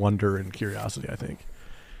idea of wonder and curiosity, I think,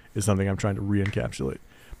 is something I'm trying to re-encapsulate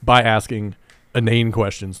by asking inane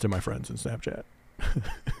questions to my friends in Snapchat.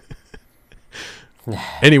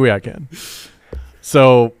 Any way I can.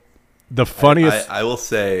 So the funniest... I will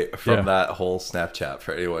say from that whole Snapchat,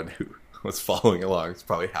 for anyone who was following along, it's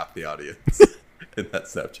probably half the audience in that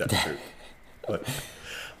Snapchat group. But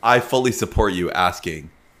I fully support you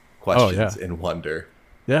asking questions in wonder.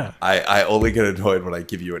 Yeah. I only get annoyed when I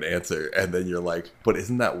give you an answer and then you're like, "But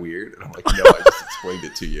isn't that weird?" And I'm like, "No, I just explained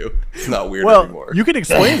it to you. It's not weird anymore." You can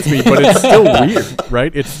explain it to me, but it's still weird,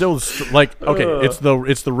 right? It's still like, okay, it's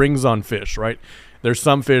the rings on fish, right? There's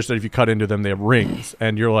some fish that if you cut into them, they have rings,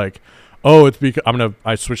 and you're like, "Oh, it's because..."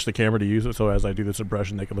 I switch the camera to use it so as I do this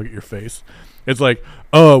impression, they can look at your face. It's like,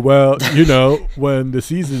 "Oh, well, when the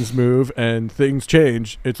seasons move and things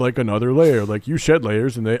change, it's like another layer. Like, you shed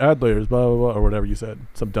layers and they add layers, blah, blah, blah," or whatever you said.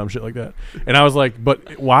 Some dumb shit like that. And I was like,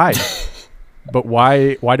 but why? But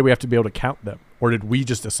why do we have to be able to count them? or did we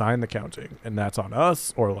just assign the counting and that's on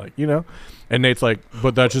us, or like, you know? And Nate's like,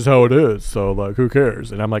 but that's just how it is, so like, who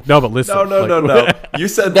cares? And I'm like, no, but listen, no. You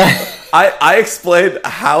said that. I explained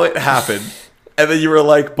how it happened, and then you were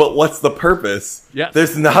like, but what's the purpose? Yes.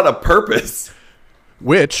 There's not a purpose.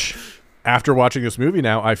 Which, after watching this movie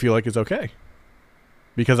now, I feel like is okay,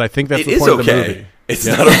 because I think that's It the is point of the okay. movie. It's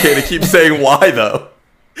not okay to keep saying why though.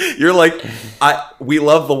 You're like, we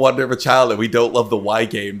love the wonder of a child, and we don't love the why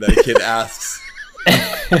game that a kid asks.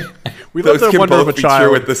 We love Those the can wonder both of a be child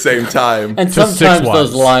true at the same time. And to 6 sometimes Ys.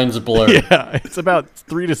 those lines blur. Yeah, it's about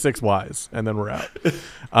 3 to 6 Ys, and then we're out.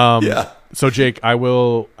 Yeah. So Jake, I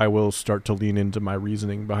will start to lean into my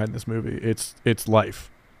reasoning behind this movie. It's life.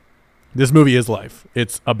 This movie is life.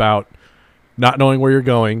 It's about not knowing where you're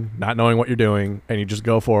going, not knowing what you're doing, and you just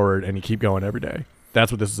go forward and you keep going every day.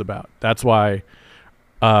 That's what this is about. That's why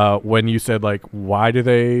when you said, like, why do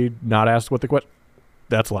they not ask what the question?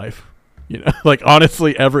 That's life. You know, like,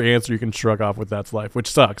 honestly, every answer you can shrug off with that's life, which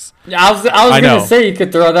sucks. Yeah, I was know. gonna say you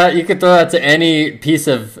could throw that to any piece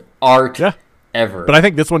of art ever. But I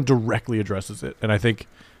think this one directly addresses it, and I think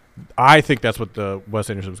that's what the Wes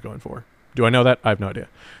Anderson was going for. Do I know that? I have no idea.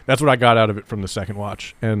 That's what I got out of it from the second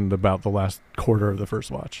watch and about the last quarter of the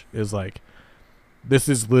first watch. Is like, this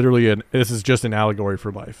is just an allegory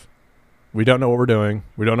for life. We don't know what we're doing.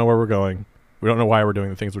 We don't know where we're going. We don't know why we're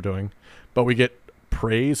doing the things we're doing, but we get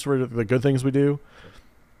praise for the good things we do,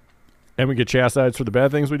 and we get chastised for the bad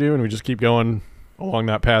things we do, and we just keep going along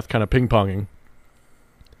that path, kind of ping-ponging.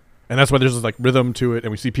 And that's why there's this like rhythm to it,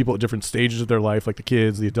 and we see people at different stages of their life, like the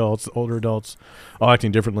kids, the adults, the older adults, all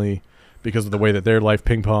acting differently because of the way that their life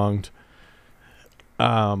ping-ponged.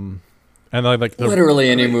 And like literally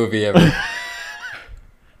any movie ever.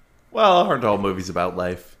 Well, aren't all movies about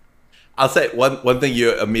life? I'll say one thing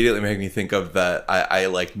you immediately make me think of that I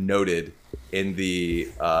like noted in the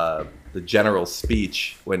general's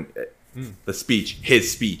speech when his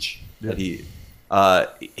speech that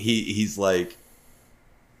he's like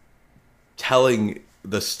telling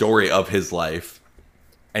the story of his life,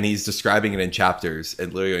 and he's describing it in chapters,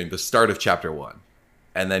 and literally the start of chapter 1,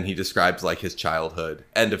 and then he describes like his childhood,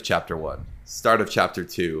 end of chapter 1, start of chapter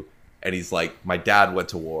 2, and he's like, my dad went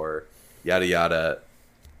to war, yada yada.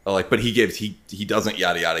 Like, but he doesn't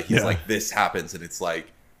yada yada. He's like, this happens, and it's like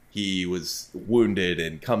he was wounded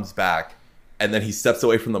and comes back, and then he steps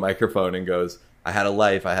away from the microphone and goes, I had a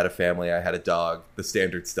life, I had a family, I had a dog, the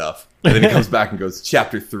standard stuff. And then he comes back and goes,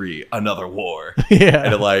 chapter 3, another war.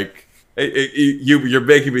 Yeah. And you're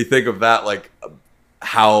making me think of that, like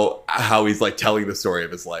how he's like telling the story of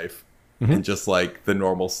his life, and just like the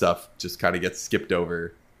normal stuff just kind of gets skipped over.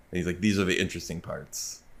 And he's like, these are the interesting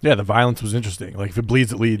parts. Yeah, the violence was interesting. Like, if it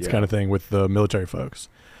bleeds, it leads kind of thing with the military folks.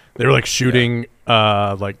 They were like shooting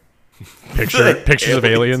like pictures of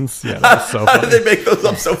aliens. Yeah, that was so funny. How did they make those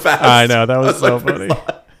up so fast? I know, that was so funny.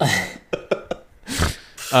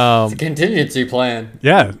 It's a contingency plan.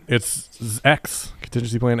 Yeah, it's X,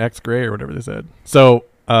 contingency plan X gray or whatever they said. So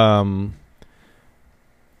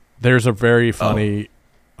there's a very funny,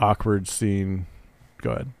 awkward scene.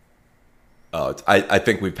 Go ahead. Oh, I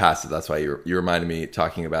think we passed it. That's why you reminded me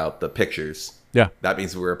talking about the pictures. Yeah. That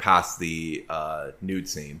means we were past the nude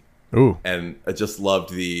scene. Ooh. And I just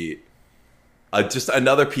loved the just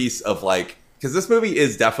another piece of like, because this movie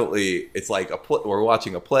is definitely, it's like we're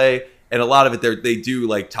watching a play, and a lot of it they do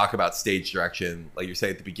like talk about stage direction. Like you're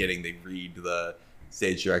saying at the beginning, they read the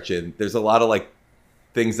stage direction. There's a lot of like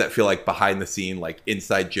things that feel like behind the scene, like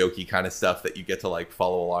inside jokey kind of stuff that you get to like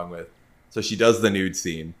follow along with. So she does the nude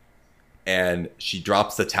scene, and she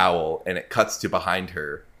drops the towel, and it cuts to behind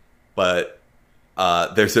her, but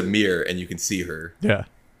there's a mirror and you can see her. Yeah.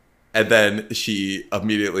 And then she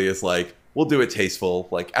immediately is like, we'll do it tasteful.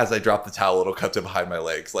 Like, as I drop the towel, it'll cut to behind my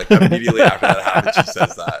legs. Like, immediately after that happened, she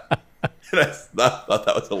says that. And I thought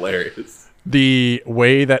that was hilarious. The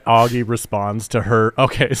way that Augie responds to her.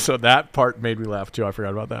 Okay, so that part made me laugh too. I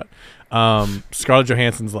forgot about that. Scarlett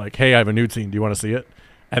Johansson's like, hey, I have a nude scene. Do you want to see it?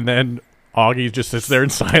 And then Augie just sits there in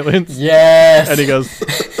silence. Yes. And he goes.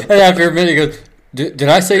 And after a minute, he goes, did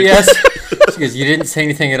I say yes? She goes, you didn't say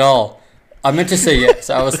anything at all. I meant to say yes.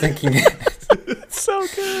 I was thinking yes. It's so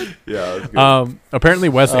good. Yeah, it was good. Apparently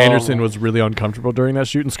Wes Anderson was really uncomfortable during that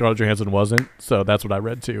shoot, and Scarlett Johansson wasn't. So that's what I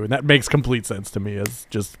read too, and that makes complete sense to me as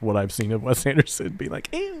just what I've seen of Wes Anderson be like,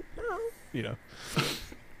 ew, no, you know.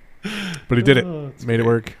 But he did it, made it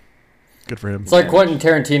work. Good for him. It's like Quentin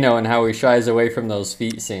Tarantino and how he shies away from those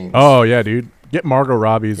feet scenes. Oh yeah, dude, get Margot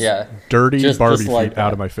Robbie's dirty just Barbie like feet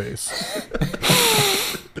out of my face.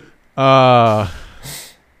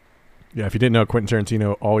 Yeah, if you didn't know, Quentin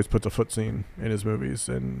Tarantino always puts a foot scene in his movies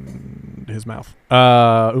and his mouth.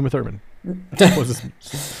 Uma Thurman. Was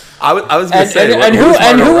this- I was gonna say, and who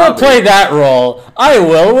will Robbie? play that role? I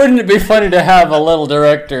will. Wouldn't it be funny to have a little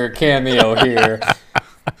director cameo here?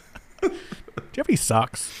 Do you have any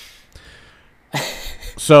socks?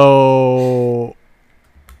 So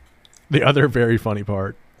the other very funny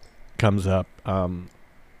part comes up.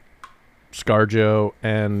 ScarJo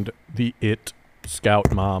and the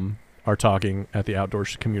Scout mom are talking at the outdoor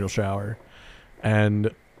communal shower,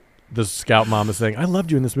 and the Scout mom is saying, "I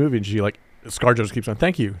loved you in this movie," and she ScarJo just keeps on,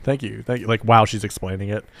 "Thank you, thank you, thank you," like while she's explaining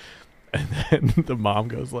it, and then the mom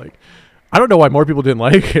goes like, "I don't know why more people didn't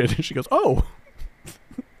like it," and she goes, "Oh."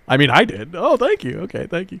 I mean, I did. Oh, thank you. Okay,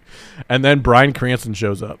 thank you. And then Bryan Cranston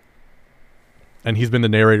shows up. And he's been the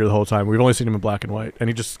narrator the whole time. We've only seen him in black and white. And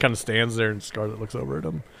he just kind of stands there, and Scarlett looks over at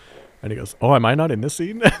him. And he goes, "Oh, am I not in this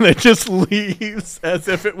scene?" And it just leaves as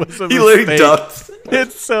if it was a mistake. He literally ducked.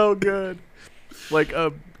 It's so good. Like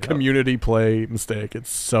a community play mistake.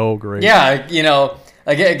 It's so great. Yeah,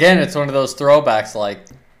 again, it's one of those throwbacks.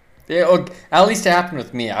 At least it happened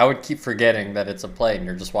with me. I would keep forgetting that it's a play and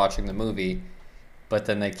you're just watching the movie. But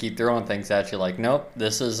then they keep throwing things at you like, nope,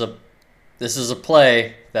 this is a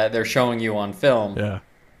play that they're showing you on film. Yeah.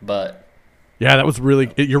 But yeah, that was really.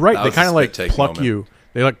 You're right. That They was kind a of like spit-take pluck moment. you.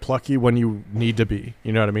 They pluck you when you need to be.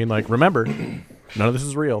 You know what I mean? Like, remember, none of this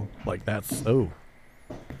is real. Like, that's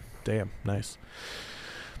damn nice.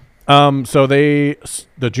 So the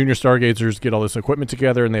junior stargazers get all this equipment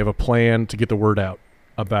together, and they have a plan to get the word out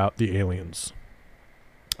about the aliens.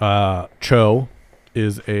 Cho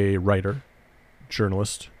is a writer,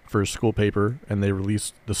 journalist for his school paper, and they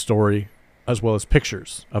release the story as well as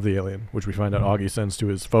pictures of the alien, which we find out Augie sends to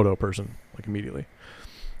his photo person immediately.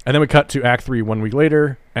 And then we cut to Act 3 1 week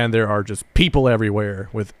later, and there are just people everywhere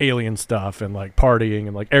with alien stuff and partying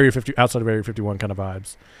and Area 50 outside of Area 51 kind of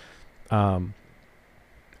vibes.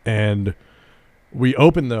 And we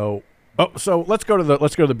open though. Oh, so let's go to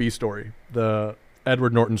the B story, the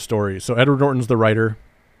Edward Norton story. So Edward Norton's the writer.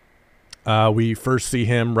 We first see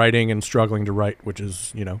him writing and struggling to write, which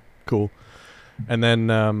is, cool. And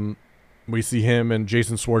then we see him and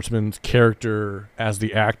Jason Schwartzman's character as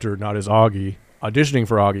the actor, not as Augie, auditioning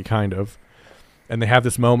for Augie, kind of. And they have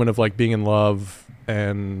this moment of being in love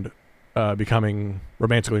and becoming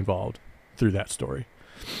romantically involved through that story.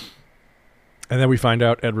 And then we find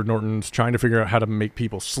out Edward Norton's trying to figure out how to make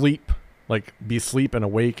people sleep, be asleep and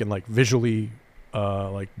awake and visually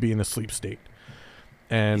be in a sleep state.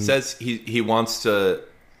 And He says he wants to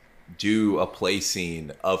do a play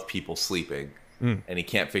scene of people sleeping, and he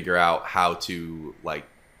can't figure out how to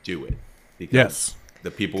do it because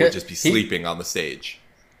the people would just be sleeping on the stage.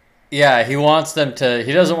 yeah, he wants them to.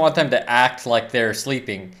 He doesn't want them to act like they're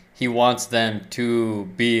sleeping. He wants them to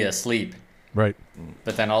be asleep. right.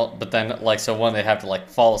 But then so one, they have to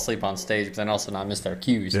fall asleep on stage, but then also not miss their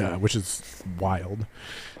cues. Yeah, which is wild.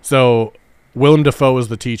 So Willem Dafoe is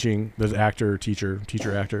the actor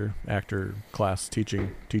class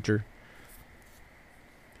teaching teacher.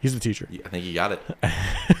 He's the teacher. I think you got it.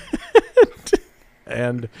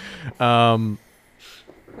 And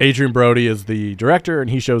Adrian Brody is the director, and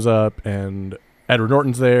he shows up, and Edward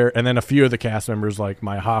Norton's there, and then a few of the cast members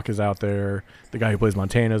Maya Hawke is out there, the guy who plays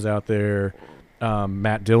Montana's out there,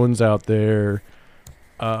 Matt Dillon's out there,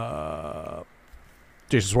 Jason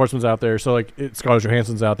Schwartzman's out there, so Scarlett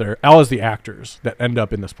Johansson's out there, all as the actors that end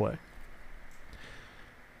up in this play.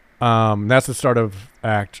 That's the start of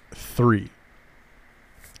Act 3.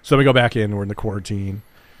 So we go back in, we're in the quarantine,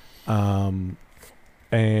 and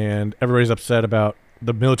everybody's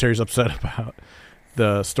the military's upset about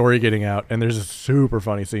the story getting out, and there's a super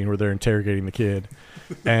funny scene where they're interrogating the kid,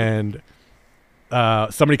 and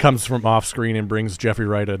somebody comes from off screen and brings Jeffrey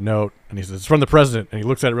Wright a note, and he says, "It's from the president," and he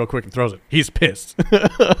looks at it real quick and throws it. He's pissed.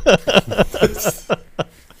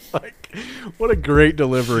 What a great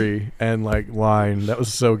delivery and line. That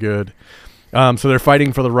was so good. So they're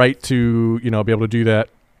fighting for the right to be able to do that,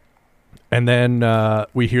 and then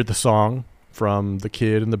we hear the song from the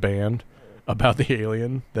kid and the band about the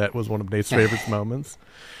alien. That was one of Nate's favorite moments.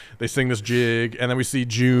 They sing this jig, and then we see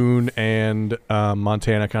June and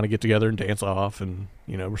Montana kind of get together and dance off, and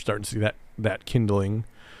we're starting to see that kindling.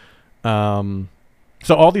 So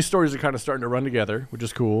all these stories are kind of starting to run together, which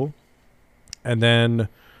is cool. And then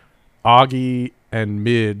Augie and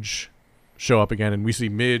Midge show up again, and we see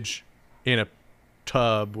Midge in a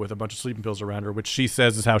tub with a bunch of sleeping pills around her, which she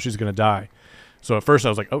says is how she's going to die. So at first I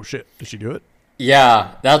was like, oh shit, did she do it?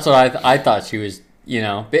 Yeah, that's what I thought she was,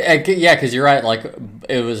 yeah, because you're right,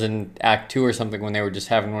 it was in Act 2 or something when they were just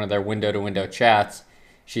having one of their window-to-window chats.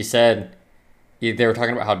 She said they were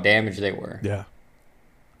talking about how damaged they were. Yeah.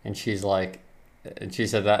 And she's like, And she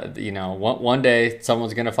said that, you know, one day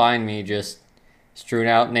someone's gonna find me just strewn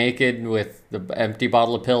out naked with the empty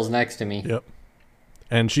bottle of pills next to me. Yep.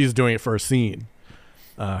 And she's doing it for a scene.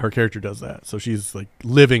 Her character does that, so she's like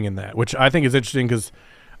living in that, which I think is interesting because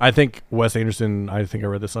I think Wes Anderson, I think I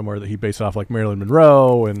read this somewhere, that he based it off like Marilyn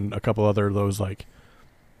Monroe and a couple other of those like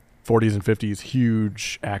 40s and 50s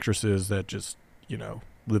huge actresses that just, you know,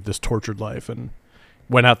 lived this tortured life and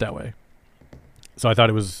went out that way. So I thought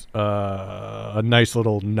it was a nice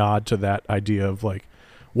little nod to that idea of like,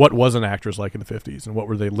 what was an actress like in the 50s and what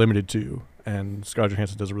were they limited to? And Scarlett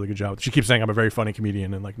Johansson does a really good job. She keeps saying I'm a very funny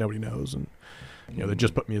comedian and like nobody knows, and you know they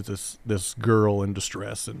just put me as this girl in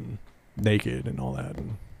distress and naked and all that,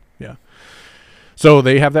 and yeah. So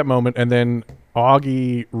they have that moment, and then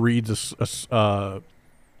Augie reads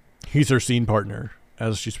he's her scene partner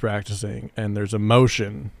as she's practicing, and there's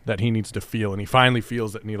emotion that he needs to feel, and he finally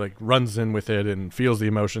feels it, and he like runs in with it and feels the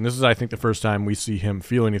emotion. This is, I think, the first time we see him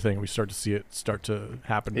feel anything. We start to see it start to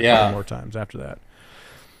happen a couple more times after that.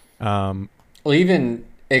 Well, even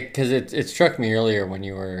because it struck me earlier when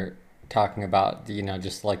you were talking about, you know,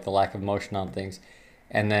 just like the lack of emotion on things,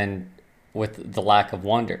 and then with the lack of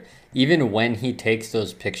wonder. Even when he takes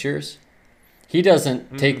those pictures, he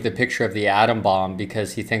doesn't take the picture of the atom bomb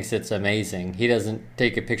because he thinks it's amazing. He doesn't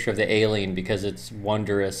take a picture of the alien because it's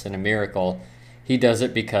wondrous and a miracle. He does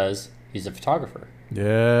it because he's a photographer.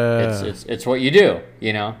 Yeah, it's what you do,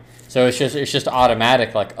 you know. So it's just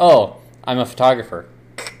automatic, like, oh, I'm a photographer,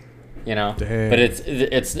 you know. Damn.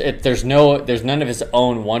 But there's none of his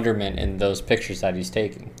own wonderment in those pictures that he's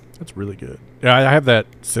taking. That's really good. Yeah, I have that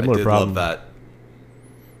similar problem. Love that.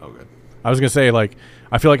 Oh, good. I was gonna say, like,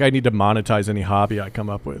 I feel like I need to monetize any hobby I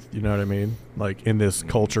come up with. You know what I mean? Like in this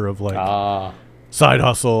culture of like side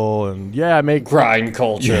hustle and make grind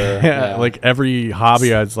culture. Yeah, like every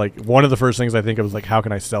hobby, I was like, one of the first things I think of was like, how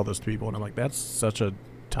can I sell this to people? And I'm like, that's such a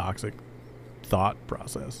toxic thought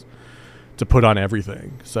process to put on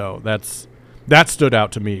everything. So that stood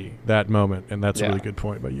out to me, that moment, and that's a really good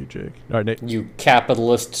point by you, Jake. All right, Nate. You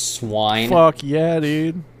capitalist swine. Fuck yeah,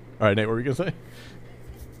 dude. All right, Nate, what were you gonna say?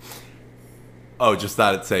 Oh, just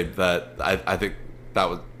that I'd say that I think that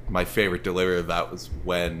was my favorite delivery of that was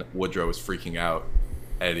when Woodrow was freaking out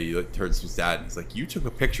and he like, turns to his dad and he's like, you took a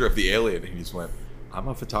picture of the alien, and he just went, I'm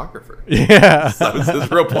a photographer. Yeah. So that was his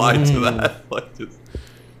reply to that. Like, just,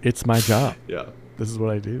 it's my job. Yeah. This is what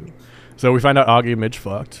I do. So we find out Augie and Midge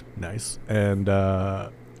fucked. Nice. And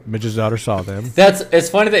Midge's daughter saw them. It's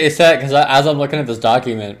funny that you said it because as I'm looking at this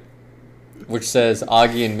document, which says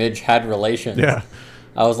Augie and Midge had relations. Yeah.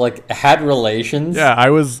 I was like, had relations? Yeah, I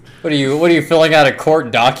was. What are you filling out a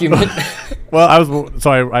court document? Well,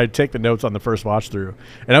 I take the notes on the first watch through,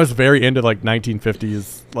 and I was very into like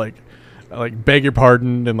 1950s, like beg your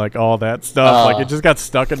pardon and like all that stuff. Like it just got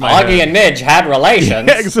stuck in my head. Augie and Midge had relations.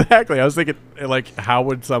 Yeah, exactly. I was thinking, like, how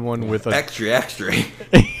would someone with a extra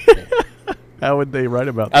how would they write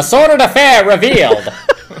about that? A sordid affair revealed.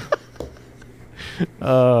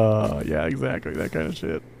 Yeah, exactly, that kind of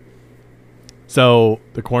shit. So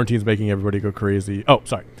the quarantine's making everybody go crazy. Oh,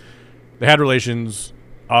 sorry. They had relations.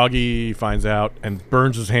 Augie finds out and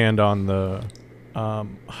burns his hand on the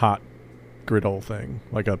hot griddle thing,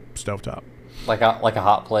 like a stovetop. Like a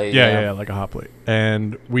hot plate. Yeah, like a hot plate.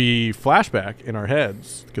 And we flashback in our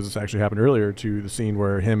heads, because this actually happened earlier, to the scene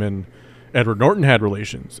where him and Edward Norton had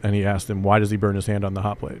relations. And he asked him, why does he burn his hand on the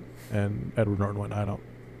hot plate? And Edward Norton went, I don't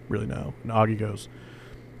really know. And Augie goes,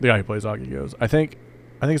 the guy who plays Augie goes, I think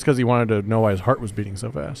it's because he wanted to know why his heart was beating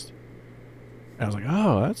so fast. And I was like,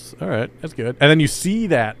 oh, that's all right. That's good. And then you see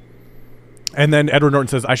that. And then Edward Norton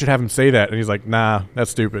says, I should have him say that. And he's like, nah,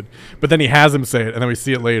 that's stupid. But then he has him say it. And then we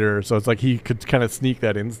see it later. So it's like he could kind of sneak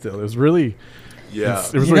that in still. It was really, it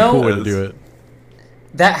was a really cool way to do it.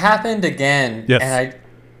 That happened again. Yes.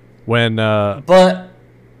 And but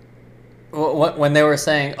when they were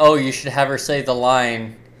saying, oh, you should have her say the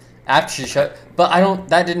line after she shut. But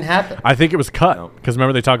that didn't happen. I think it was cut. Because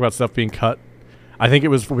remember they talk about stuff being cut? I think it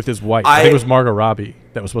was with his wife. I think it was Margot Robbie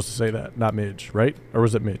that was supposed to say that, not Midge, right? Or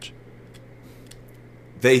was it Midge?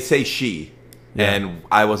 They say she, and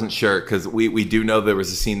I wasn't sure because we do know there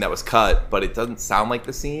was a scene that was cut, but it doesn't sound like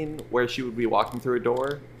the scene where she would be walking through a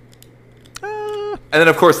door. And then,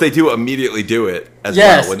 of course, they do immediately do it as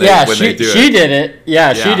well. When they do she did it.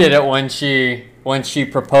 Yeah, she did it when she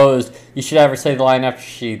proposed. You should have her say the line after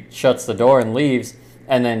she shuts the door and leaves,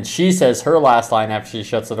 and then she says her last line after she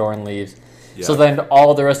shuts the door and leaves. Yeah. So then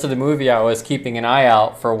all the rest of the movie, I was keeping an eye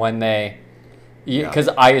out for when they, because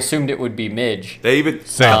I assumed it would be Midge. They even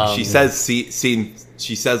she says scene.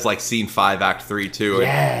 She says like scene 5, act 3 too.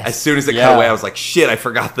 Yes. And as soon as it cut away, I was like, shit! I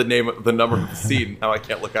forgot the number of the scene. Now I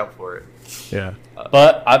can't look out for it. Yeah.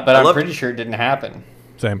 But I'm love- pretty sure it didn't happen.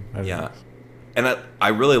 Same. Yeah. And I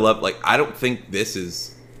really love, like, I don't think this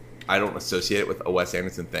is, I don't associate it with a Wes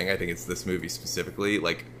Anderson thing. I think it's this movie specifically.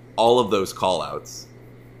 Like, all of those call-outs,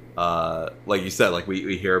 like you said, like,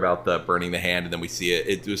 we hear about the burning the hand and then we see it.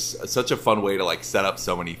 It was such a fun way to, like, set up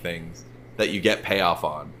so many things that you get payoff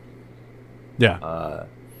on. Yeah.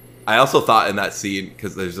 I also thought in that scene,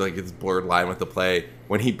 because there's, like, this blurred line with the play,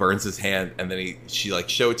 when he burns his hand and then she, like,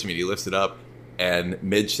 showed it to me and he lifts it up and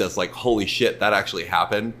Midge says, like, holy shit, that actually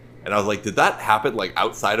happened. And I was like, did that happen, like,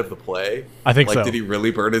 outside of the play? I think like, so. Did he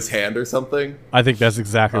really burn his hand or something? I think that's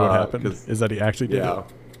exactly what happened, 'cause- is that he actually did Yeah.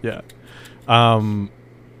 it. Yeah.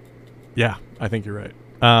 Yeah, I think you're right.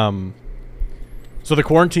 So the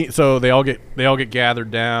quarantine, so they all get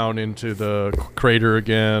gathered down into the crater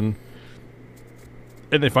again.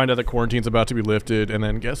 And they find out the quarantine's about to be lifted, and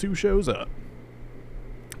then guess who shows up?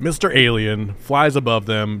 Mr. Alien flies above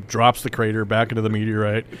them, drops the crater back into the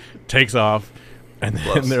meteorite, takes off, and then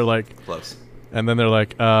Close. they're like, Close.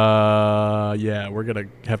 yeah, we're gonna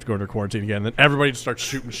have to go into quarantine again. And then everybody just starts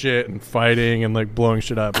shooting shit and fighting and like blowing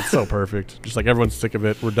shit up. It's so perfect. Just like everyone's sick of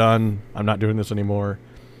it. We're done. I'm not doing this anymore.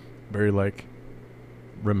 Very like,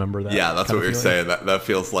 remember that. Yeah, that's kind what of you're feeling. saying. That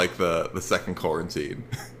feels like the second quarantine.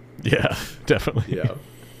 Yeah, definitely. Yeah.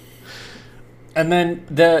 And then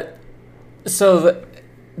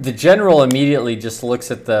the general immediately just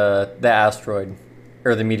looks at the asteroid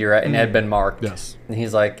or the meteorite and it had been marked. Yes. And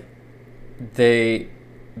he's like, they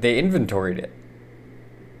inventoried it.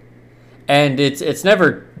 And it's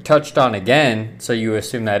never touched on again, so you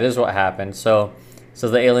assume that is what happened. So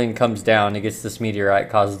the alien comes down, he gets this meteorite,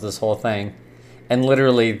 causes this whole thing, and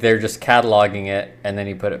literally they're just cataloging it, and then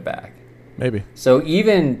he put it back. Maybe. So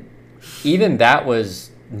even that was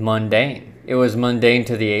mundane. It was mundane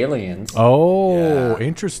to the aliens. Oh, Yeah.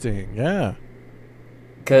 interesting. Yeah.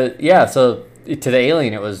 So to the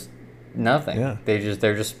alien it was nothing. Yeah. They're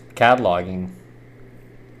just cataloging.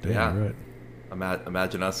 Damn, Yeah. you're right.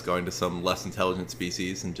 Imagine us going to some less intelligent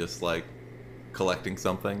species and just, like, collecting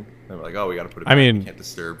something. And we're like, oh, we got to put it back. mean- We can't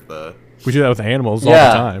disturb the... We do that with animals all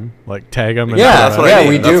Yeah. the time. Like tag them. And Yeah, that's what I mean.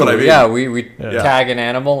 we That's do. what I mean. Yeah, we Yeah. tag an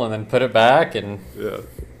animal and then put it back and Yeah.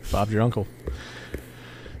 Bob's your uncle.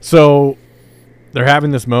 So they're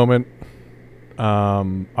having this moment.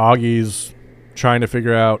 Augie's trying to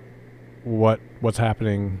figure out what's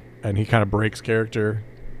happening, and he kind of breaks character,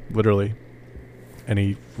 literally, and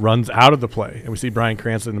he runs out of the play. And we see Bryan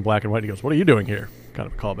Cranston in black and white. He goes, "What are you doing here?" Kind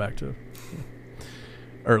of a callback to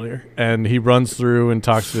earlier. And he runs through and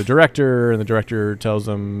talks to the director, and the director tells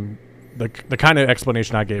him the kind of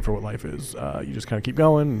explanation I gave for what life is. You just kind of keep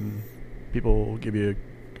going, and people give you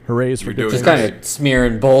hoorays for You're good doing things. just kind of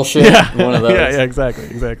smearing bullshit. Yeah. One of those. yeah, exactly.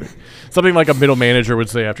 Something like a middle manager would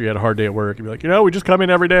say after you had a hard day at work. You'd be like, we just come in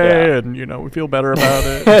every day, Yeah. and we feel better about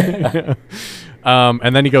it.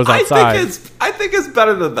 And then he goes outside. I think it's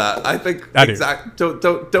better than that. I think I do.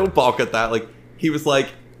 don't balk at that. Like he was like,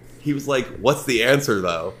 what's the answer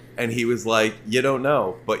though? And he was like, you don't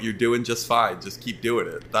know, but you're doing just fine. Just keep doing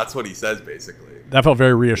it. That's what he says basically. That felt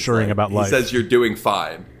very reassuring Like, about life. He says you're doing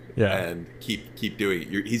fine. Yeah. And keep doing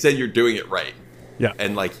it. He said you're doing it right. Yeah.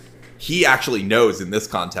 And like he actually knows in this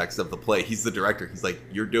context of the play. He's the director. He's like,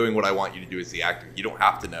 you're doing what I want you to do as the actor. You don't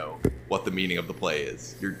have to know what the meaning of the play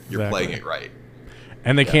is. You're Exactly. playing it right.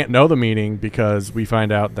 And they can't know the meaning because we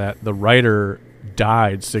find out that the writer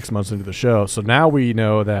died 6 months into the show. So now we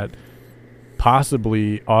know that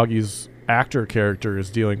possibly Augie's actor character is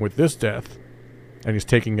dealing with this death, and he's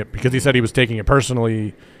taking it because he said he was taking it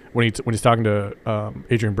personally when he's talking to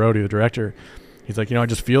Adrian Brody, the director. He's like, I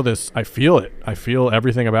just feel this. I feel it. I feel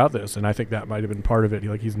everything about this, and I think that might have been part of it.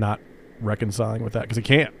 He's not reconciling with that because he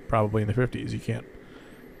can't. Probably in the 50s, you can't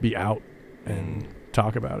be out and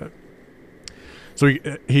talk about it. So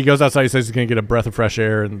he goes outside. He says he's going to get a breath of fresh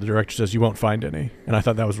air, and the director says, "You won't find any." And I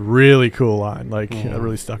thought that was a really cool line. Like, that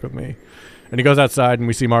really stuck with me. And he goes outside, and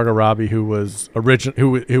we see Margot Robbie, who was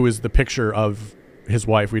who was the picture of his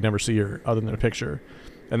wife. We never see her other than a picture.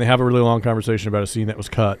 And they have a really long conversation about a scene that was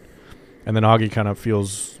cut. And then Augie kind of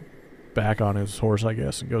feels back on his horse, I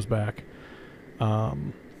guess, and goes back.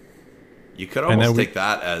 You could And then almost we- take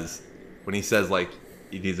that as when he says like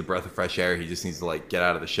he needs a breath of fresh air. He just needs to like get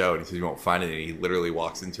out of the show, and he says you won't find it. And he literally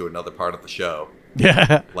walks into another part of the show.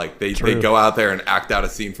 Yeah. Like they True. go out there and act out a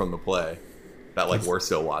scene from the play that like we're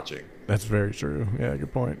still watching. That's very true. Yeah,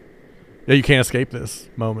 good point. Yeah, you can't escape this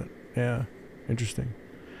moment. Yeah, interesting.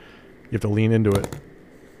 You have to lean into it.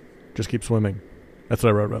 Just keep swimming. That's what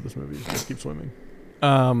I wrote about this movie. Just keep swimming.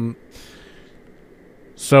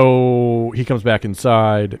 So he comes back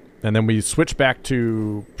inside, and then we switch back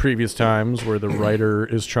to previous times where the writer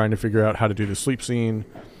is trying to figure out how to do the sleep scene,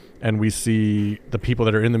 and we see the people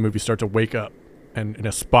that are in the movie start to wake up. And in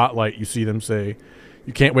a spotlight, you see them say,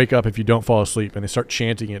 "You can't wake up if you don't fall asleep." And they start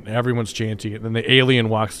chanting it, and everyone's chanting it. And then the alien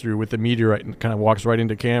walks through with the meteorite and kind of walks right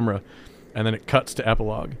into camera, and then it cuts to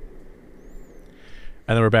epilogue.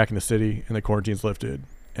 And then we're back in the city, and the quarantine's lifted,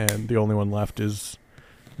 and the only one left is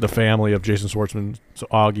the family of Jason Schwartzman, so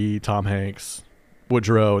Augie, Tom Hanks,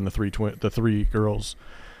 Woodrow, and the three girls.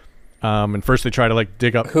 And first they try to like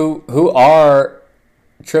dig up who are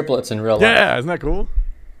triplets in real life. Yeah, isn't that cool?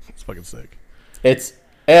 It's fucking sick. It's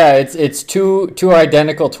two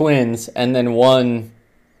identical twins, and then one,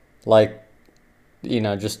 like,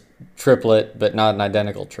 just triplet, but not an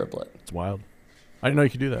identical triplet. It's wild. I didn't know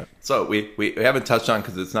you could do that. So we haven't touched on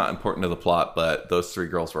because it's not important to the plot, but those three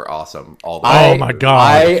girls were awesome. Oh my god!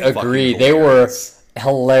 I agree. They were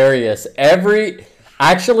hilarious. I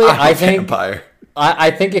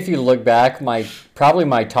think if you look back, probably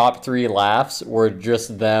my top 3 laughs were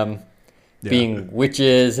just them being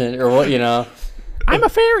witches I'm a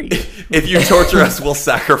fairy. If you torture us, we'll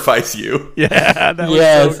sacrifice you. Yeah, that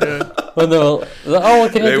was so good.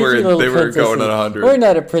 They were going at 100. We're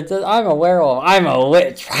not a princess. I'm a werewolf. I'm a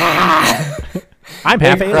witch. I'm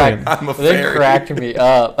half alien. I'm a fairy. They cracked me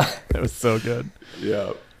up. That was so good.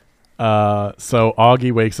 Yeah. So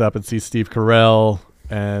Augie wakes up and sees Steve Carell,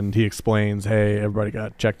 and he explains, "Hey, everybody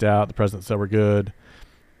got checked out. The president said we're good.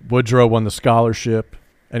 Woodrow won the scholarship,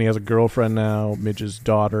 and he has a girlfriend now, Midge's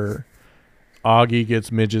daughter. Augie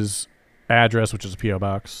gets Midge's address, which is a P.O.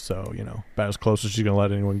 box, so, about as close as she's going to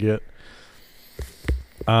let anyone get.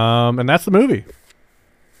 And that's the movie.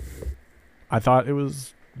 I thought it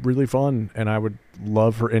was really fun, and I would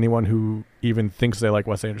love for anyone who even thinks they like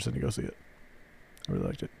Wes Anderson to go see it. I really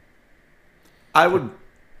liked it. I would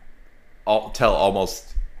tell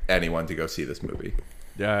almost anyone to go see this movie.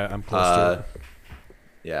 Yeah, I'm close to it.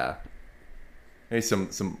 Yeah. Maybe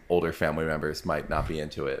some older family members might not be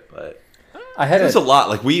into it, but... There's a lot.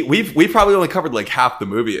 Like we've probably only covered like half the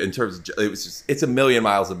movie in terms of it's a million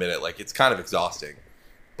miles a minute. Like it's kind of exhausting,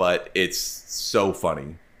 but it's so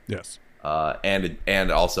funny. Yes.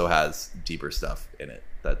 And also has deeper stuff in it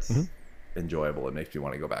that's enjoyable. It makes me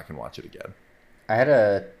want to go back and watch it again.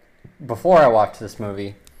 Before I watched this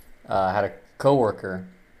movie, I had a coworker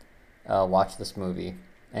watch this movie,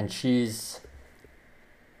 and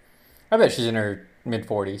I bet she's in her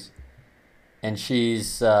mid-40s. And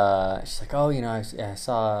she's like, "Oh, I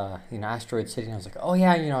saw, Asteroid City." And I was like, "Oh,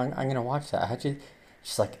 yeah, I'm going to watch that. How'd you?"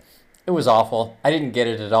 She's like, "It was awful. I didn't get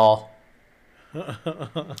it at all."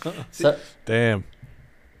 So, damn.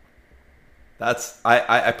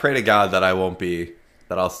 I pray to God that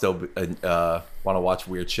I'll still want to watch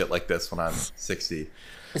weird shit like this when I'm 60.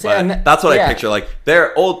 But that's what I picture. Like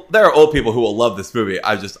there are old people who will love this movie.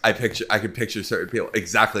 I can picture certain people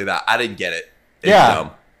exactly that. I didn't get it. It's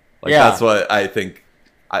dumb. That's what I think.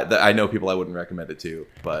 I know people I wouldn't recommend it to,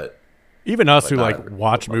 but even us who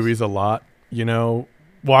watch movies a lot,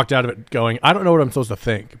 walked out of it going, I don't know what I'm supposed to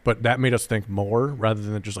think, but that made us think more rather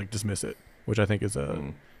than just dismiss it, which I think is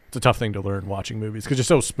it's a tough thing to learn watching movies because you're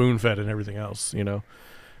so spoon fed and everything else. To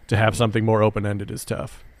have something more open ended is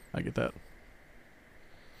tough. I get that.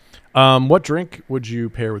 What drink would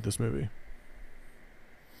you pair with this movie?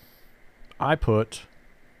 I put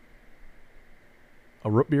a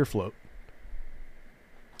root beer float.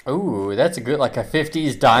 Ooh, that's a good, a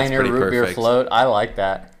 50s diner root beer float. I like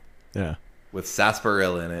that. Yeah. With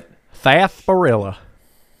sarsaparilla in it. Sarsaparilla.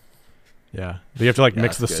 Yeah. You have to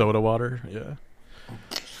mix the good. soda water. Yeah.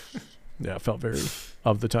 Yeah, it felt very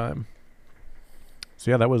of the time. So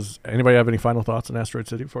yeah, that was. Anybody have any final thoughts on Asteroid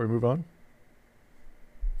City before we move on?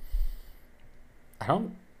 I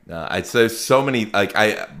don't. I'd say so many.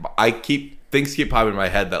 Things keep popping in my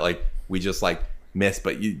head that we just miss,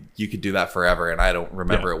 but you could do that forever, and I don't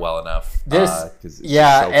remember it well enough. Because it's so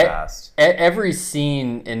fast. Every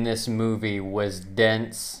scene in this movie was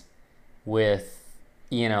dense with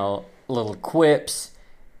little quips.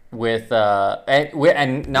 With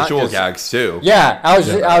and not visual just gags too. Yeah, I was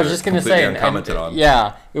just gonna say, uncommented on.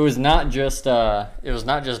 Yeah, it was not just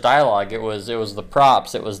dialogue. It was the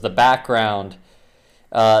props. It was the background.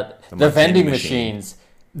 The vending machines.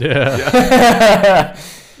 Yeah.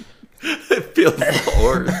 It feels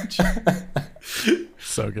orange.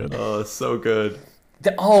 So good. Oh, so good.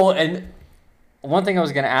 And one thing I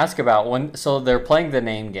was gonna ask about so they're playing the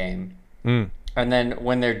name game, and then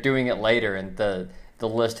when they're doing it later, and the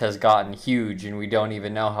list has gotten huge and we don't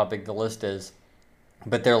even know how big the list is,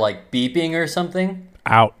 but they're beeping or something.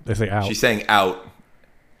 Out. They say out. She's saying out.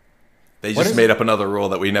 They What just is made it? up another rule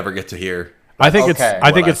that we never get to hear. I think Okay. it's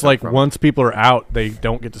I think What I it's like took from once people are out, they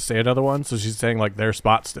don't get to say another one. So she's saying like their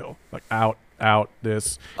spot still, like out,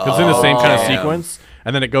 this. It's in the same kind of damn. sequence,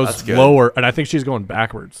 and then it goes That's good. lower, and I think she's going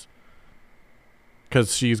backwards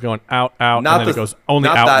because she's going out, and then it goes only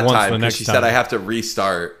not out that once time, the 'cause next she time. said I have to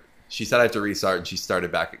restart. She said I have to restart, and she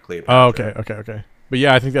started back at Cleopatra. Oh, okay. But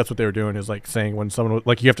yeah, I think that's what they were doing is like saying when someone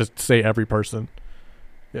like you have to say every person.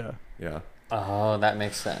 Yeah, Yeah. Oh, that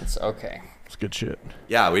makes sense. Okay. it's good shit.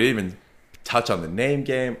 Yeah, we didn't even touch on the name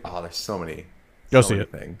game. Oh, there's so many. Go so see many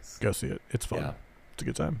it. Things. Go see it. It's fun. Yeah. It's a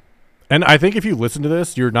good time. And I think if you listen to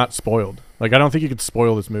this, you're not spoiled. Like I don't think you could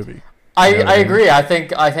spoil this movie. I You know what I mean? agree. I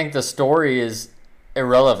think the story is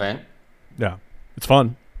irrelevant. Yeah, it's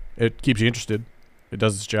fun. It keeps you interested. It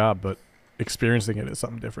does its job, but experiencing it is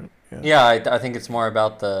something different. Yeah. Yeah, I think it's more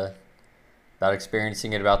about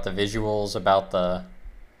experiencing it, about the visuals, about the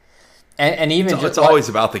and even It's just always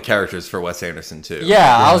about the characters for Wes Anderson too.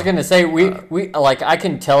 yeah. I was gonna say we like I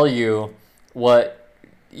can tell you what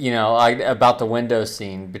about the window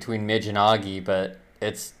scene between Midge and Augie, but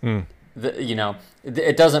it's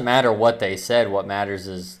it doesn't matter what they said. What matters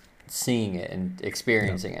is seeing it and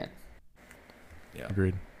experiencing it. Yeah.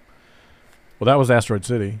 Agreed. Well, that was Asteroid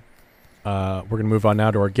City. We're going to move on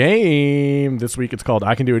now to our game. This week it's called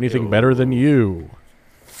I Can Do Anything Better Than You.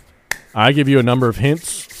 I give you a number of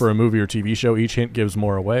hints for a movie or TV show. Each hint gives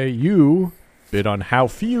more away. You bid on how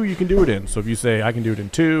few you can do it in. So if you say I can do it in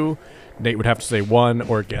 2, Nate would have to say 1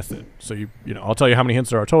 or guess it. So I'll tell you how many hints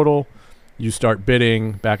there are total. You start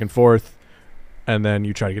bidding back and forth, and then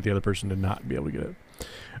you try to get the other person to not be able to get it.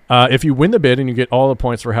 If you win the bid and you get all the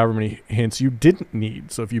points for however many hints you didn't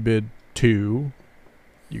need. So if you bid 2,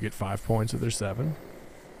 you get 5 points if there's 7.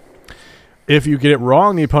 If you get it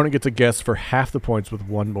wrong, the opponent gets a guess for half the points with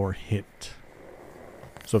 1 more hint.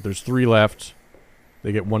 So if there's 3 left,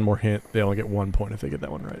 they get 1 more hint. They only get 1 point if they get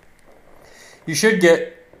that one right. You should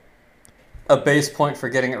get a base point for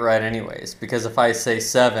getting it right anyways, because if I say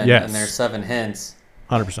 7 Yes. and there's 7 hints,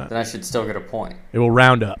 100%. then I should still get a point. It will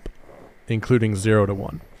round up, including 0 to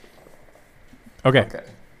 1. Okay.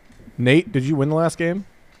 Nate, did you win the last game?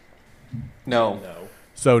 No. No.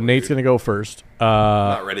 So Nate's going to go first. I'm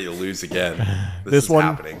not ready to lose again. This is one-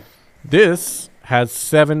 happening. This has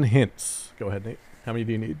 7 hints. Go ahead, Nate. How many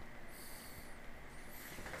do you need?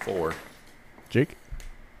 4. Jake?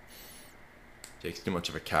 Jake's too much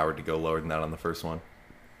of a coward to go lower than that on the first one.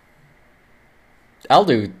 I'll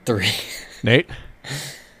do 3. Nate?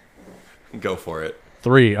 Go for it.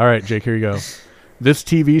 3. All right, Jake, here you go. This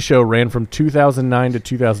TV show ran from 2009 to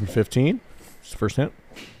 2015. That's the first hint.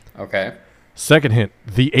 Okay. Second hint.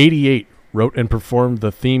 The 88 wrote and performed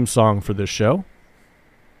the theme song for this show.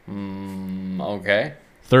 Okay.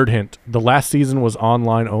 Third hint. The last season was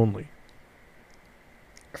online only.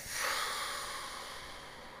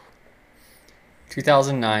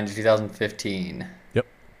 2009 to 2015. Yep.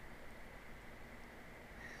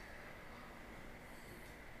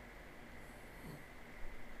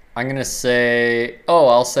 I'm gonna say. Oh,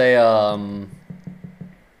 I'll say.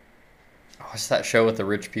 What's that show with the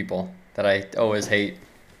rich people that I always hate?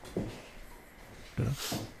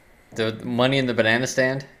 The Money in the Banana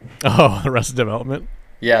Stand. Oh, Arrested Development.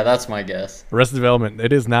 Yeah, that's my guess. Arrested Development.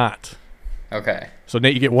 It is not. Okay. So,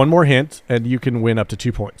 Nate, you get 1 more hint, and you can win up to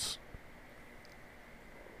 2 points.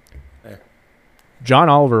 There. John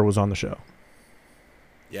Oliver was on the show.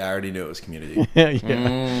 Yeah, I already knew it was Community.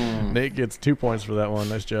 Yeah. Nate gets 2 points for that one.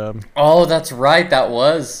 Nice job. Oh, that's right. That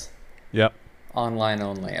was Yep. online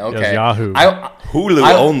only. It was Okay. Yahoo.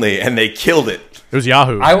 Hulu only, and they killed it. It was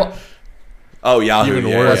Yahoo. Oh, Yahoo. Even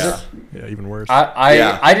yeah, worse. yeah. Yeah, even worse.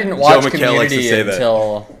 I didn't Joe watch McHale likes to Community say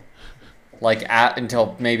that.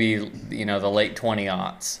 until maybe the late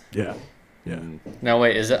 20-aughts. Yeah. Yeah. No,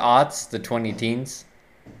 wait, is it aughts? The 20 teens?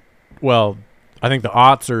 Well, I think the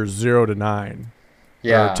aughts are 0 to 9.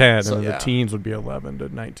 Yeah. Or 10, So, and then yeah. the teens would be 11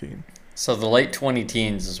 to 19. so the late 20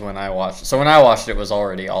 teens is when I watched it. So when I watched it, it was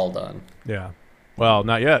already all done. Yeah. Well,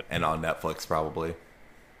 not yet. And on Netflix, probably.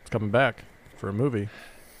 It's coming back for a movie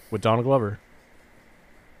with Donald Glover.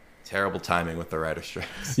 Terrible timing with the writer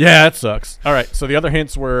strikes. Yeah, that sucks. All right, so the other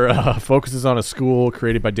hints were focuses on a school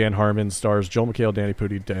created by Dan Harmon, stars Joel McHale, Danny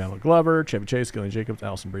Pudi, Donald Glover, Chevy Chase, Gillian Jacobs,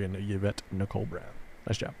 Allison Brie, and Yvette Nicole Brown.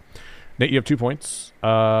 Nice job. Nate, you have 2 points. Do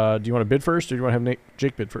you want to bid first, or do you want to have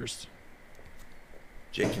Jake bid first?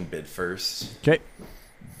 Jake can bid first. Okay.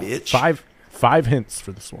 Bitch. Five hints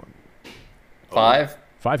for this one. 5?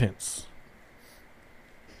 5 hints.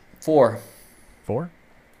 4. 4?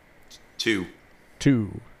 2.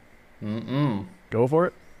 2. Go for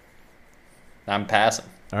it. I'm passing.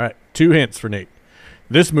 All right. 2 hints for Nate.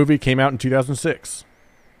 This movie came out in 2006.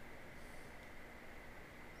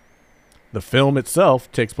 The film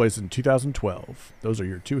itself takes place in 2012. Those are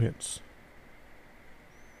your 2 hints.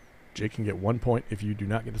 Jake can get 1 point if you do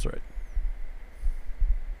not get this right.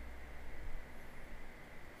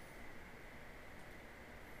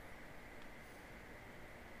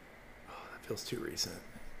 Oh, that feels too recent.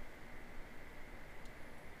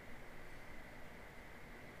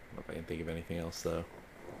 I don't know if I can think of anything else, though.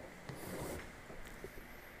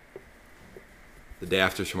 The Day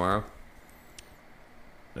After Tomorrow?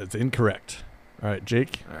 That's incorrect. All right,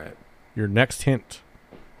 Jake. All right. Your next hint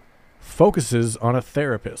focuses on a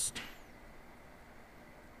therapist.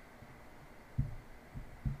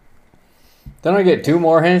 Then I get 2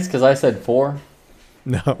 more hints because I said 4.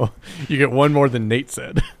 No, you get 1 more than Nate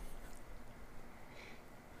said.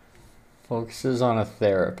 Focuses on a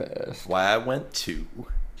therapist. Why I went 2.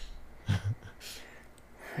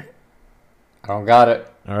 I don't got it.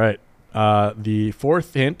 All right. The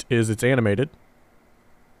 4th hint is it's animated.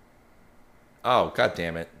 Oh, god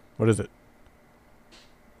damn it. What is it?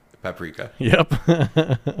 Paprika. Yep.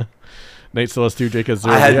 Nate still has 2. Jake has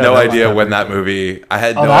 0. I had Yeah, no that was idea when Paprika. that movie. I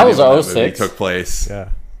had Oh, no that idea was when that movie 06. took place. Yeah.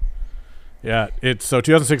 Yeah. It's so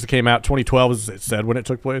 2006 it came out. 2012 is it said when it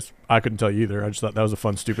took place. I couldn't tell you either. I just thought that was a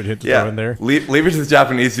fun, stupid hint to throw in there. Leave it to the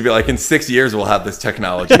Japanese to be like, in 6 years we'll have this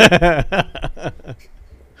technology.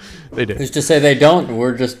 They did. Who's to say they don't?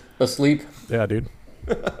 We're just asleep. Yeah, dude.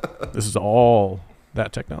 This is all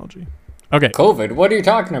that technology. Okay. COVID? What are you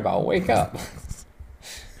talking about? Wake up.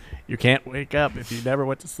 You can't wake up if you never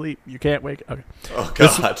went to sleep. You can't wake up. Okay.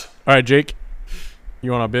 Oh god. All right, Jake.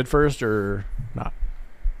 You want to bid first or not?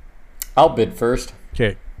 I'll bid first.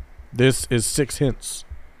 Okay. This is 6 hints.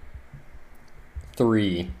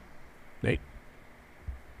 3. Nate.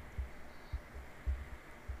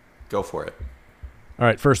 Go for it. All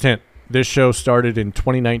right, first hint. This show started in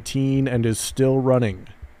 2019 and is still running.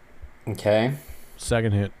 Okay.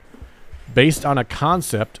 Second hint. Based on a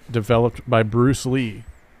concept developed by Bruce Lee.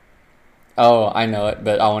 Oh, I know it,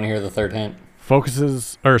 but I want to hear the 3rd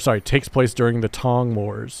hint. Takes place during the Tong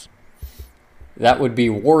Wars. That would be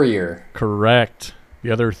Warrior. Correct. The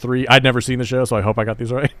other 3, I'd never seen the show, so I hope I got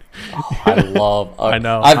these right. Oh, I love. I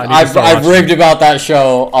know. I've raved about that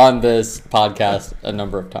show on this podcast a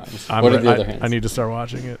number of times. What are the other hints? I need to start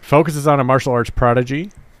watching it. Focuses on a martial arts prodigy.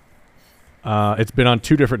 It's been on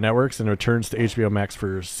 2 different networks and returns to HBO Max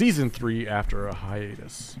for season 3 after a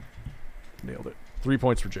hiatus. Nailed it. 3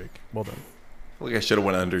 points for Jake. Well done. I feel like I should have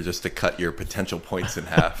went under just to cut your potential points in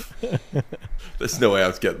half. There's no way I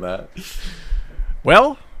was getting that.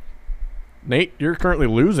 Well, Nate, you're currently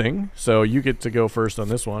losing, so you get to go first on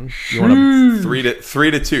this one. You want to?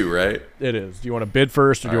 3 to 2, right? It is. Do you want to bid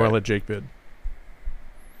first, or do you want to let Jake bid?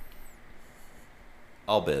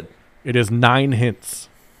 I'll bid. It is 9 hints.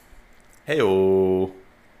 Hey-oh.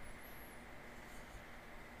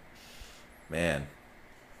 Man.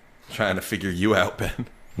 Trying to figure you out, Ben.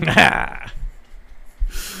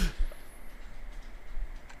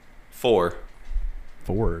 4.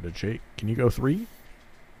 4 to Jake. Can you go 3?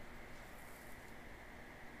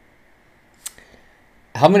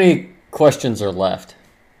 How many questions are left?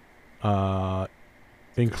 Not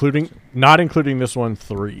including this one,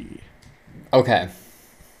 3. Okay.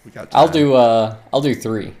 We got time. I'll do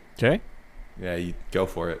 3. Okay. Yeah, you go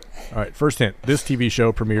for it. All right. First hint. This TV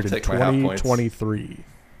show premiered in Take my half points. 2023.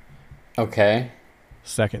 Okay.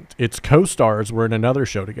 Second, its co-stars were in another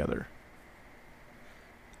show together.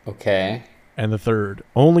 Okay. And the third,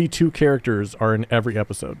 only 2 characters are in every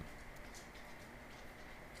episode.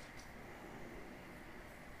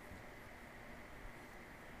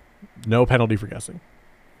 No penalty for guessing.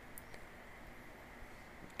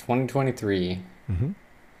 2023. Mm-hmm.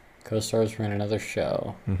 Co-stars were in another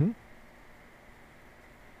show. Mm-hmm.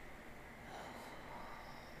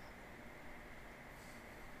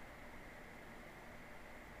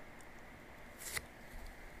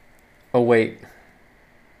 Oh wait.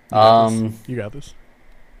 You got this.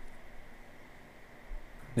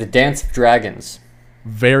 The Dance of Dragons.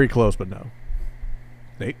 Very close, but no.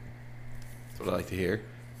 Nate, That's what I like to hear.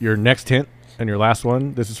 your next hint and your last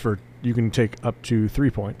one. This is for you can take up to 3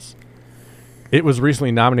 points. It was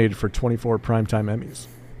recently nominated for 24 Primetime Emmys.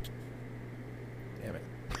 Damn it.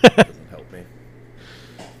 Doesn't help me.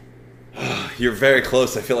 You're very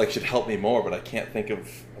close. I feel like should help me more, but I can't think of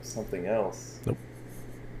something else. Nope.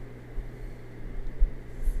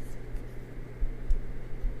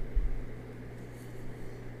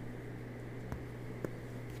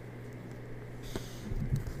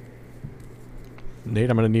 Nate,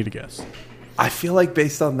 I'm going to need a guess. I feel like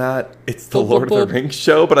based on that, it's the Lord of the Rings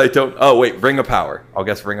show, but I don't... Oh, wait. Ring of Power. I'll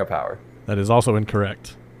guess Ring of Power. That is also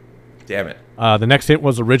incorrect. Damn it. The next hint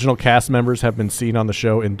was original cast members have been seen on the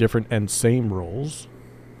show in different and same roles.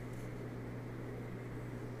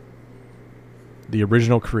 The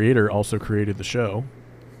original creator also created the show.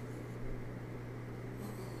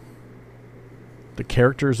 The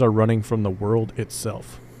characters are running from the world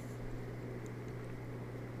itself.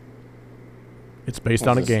 It's based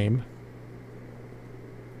on a game.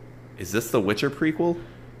 Is this the Witcher prequel?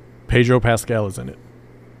 Pedro Pascal is in it.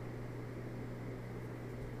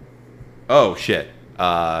 Oh, shit.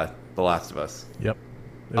 The Last of Us. Yep.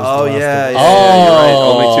 It was Oh, The Last yeah, of yeah, Us. yeah, you're right.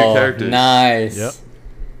 Only two characters. Nice. Yep.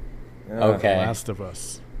 Yeah. Okay. Last of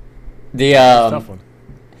Us. The Tough one.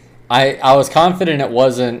 I was confident it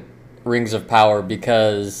wasn't Rings of Power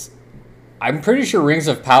because I'm pretty sure Rings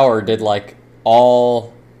of Power did like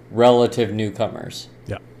all relative newcomers.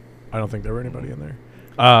 Yeah. I don't think there were anybody in there.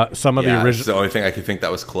 Some of Yeah, the it's original the only thing I could think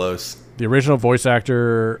that was close. the original voice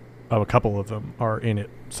actor of a couple of them are in it.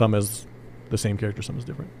 Some as the same character, some is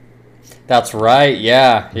different. That's right.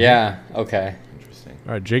 Yeah. Yeah. Okay. Interesting.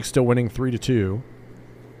 All right, Jake's still winning 3-2.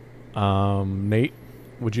 Nate,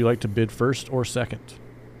 would you like to bid first or second?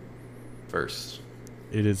 First.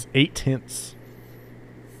 It is 8 hints.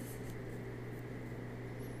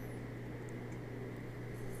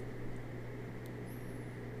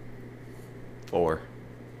 Four.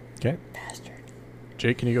 Okay. Bastard.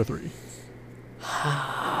 Jake, can you go 3?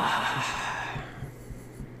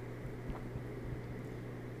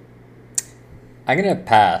 I'm gonna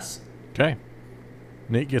pass. Okay.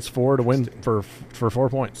 Nate gets 4 to win for 4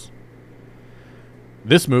 points.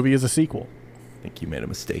 This movie is a sequel. I think you made a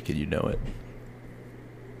mistake and you know it.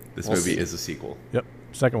 This We'll movie see. is a sequel. Yep.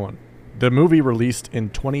 Second one. The movie released in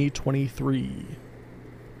 2023.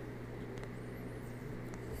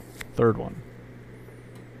 Third one.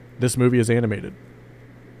 This movie is animated.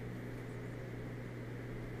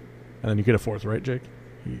 And then you get a fourth, right, Jake?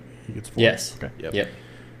 He gets 4. Yes. Okay. Yep. Yep.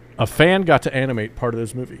 A fan got to animate part of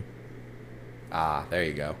this movie. Ah, there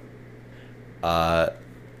you go. I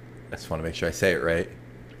just want to make sure I say it right.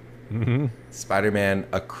 Mm-hmm. Spider-Man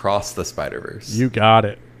Across the Spider-Verse. You got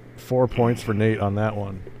it. 4 points for Nate on that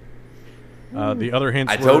one. The other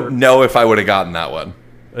hints I were... don't know if I would have gotten that one.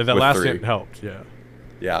 The with last 3. hint helped, yeah.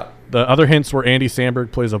 Yeah. The other hints were Andy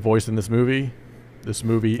Samberg plays a voice in this movie. This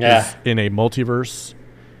movie is in a multiverse.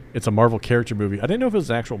 It's a Marvel character movie. I didn't know if it was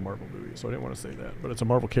an actual Marvel movie, so I didn't want to say that. But it's a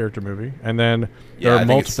Marvel character movie. And then there Yeah, are I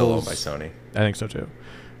think it's still multiples. owned by Sony. I think so too.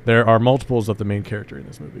 There are multiples of the main character in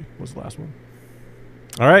this movie. Was the last one.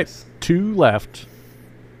 All right, Nice. 2 left.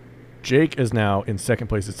 Jake is now in second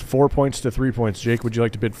place. It's 4 points to 3 points. Jake, would you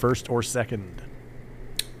like to bid first or second?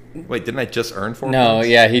 Wait, didn't I just earn 4 No. points?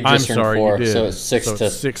 Yeah. He I'm just earned sorry, you 4, did. so it's six So to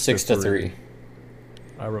it's 6 to 3.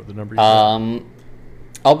 I wrote the number. You said.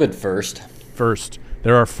 I'll bid first. First,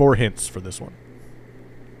 there are 4 hints for this one.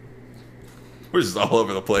 We're just all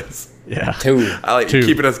over the place. Yeah. 2. I like 2.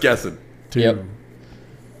 keeping us guessing. 2. Yep.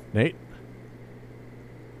 Nate?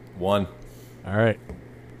 1. All right.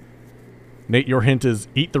 Nate, your hint is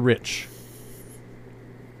eat the rich.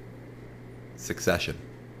 Succession.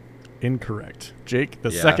 Incorrect. Jake, the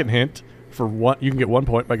Yeah. second hint for one, you can get 1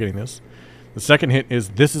 point by getting this. The second hint is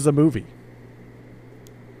this is a movie.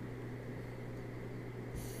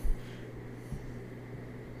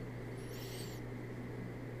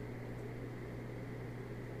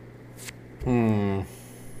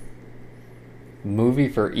 Movie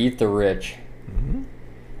for Eat the Rich. Mm-hmm.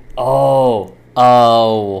 Oh.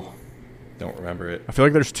 Don't remember it. I feel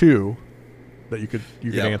like there's 2 that you could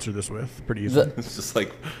Yep. answer this with pretty easily. It's just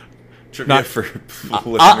like trivia Not- for.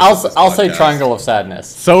 I'll say Triangle of Sadness.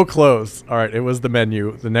 So close. All right, it was the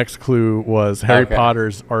menu. The next clue was Harry Okay.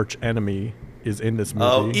 Potter's arch enemy is in this movie.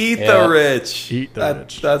 Oh, eat Yeah. the rich. Eat the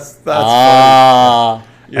rich. That's Ah. funny.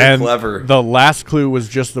 You're And clever. the last clue was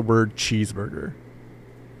just the word cheeseburger.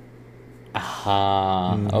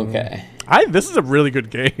 Okay. This is a really good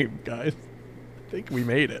game, guys. I think we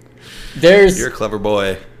made it. There's You're a clever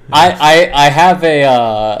boy. I have a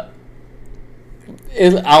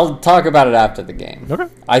I'll talk about it after the game. Okay.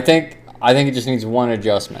 I think it just needs one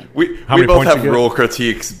adjustment. How We many both points you have get? rule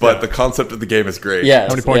critiques, but Yeah. the concept of the game is great. Yes.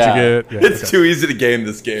 How many points yeah. you get? Yeah, It's okay. too easy to game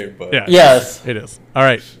this game, but Yeah. Yes. It is. All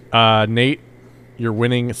right. Nate, you're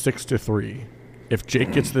winning 6 to 3. If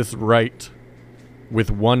Jake gets this right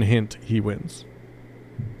with 1 hint, he wins.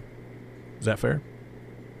 Is that fair?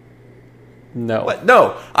 No. What?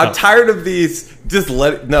 No, I'm Oh. tired of these.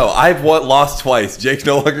 No, I've lost twice. Jake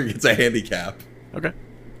no longer gets a handicap. Okay.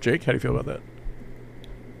 Jake, how do you feel about that?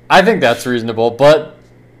 I think that's reasonable, but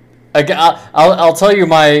again, I'll tell you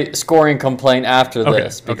my scoring complaint after Okay,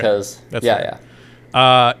 this okay. because That's yeah, fine. yeah.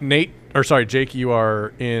 Nate, or sorry, Jake, you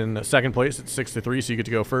are in second place. It's 6-3, so you get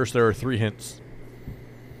to go first. There are 3 hints.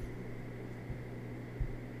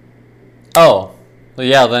 Oh, well,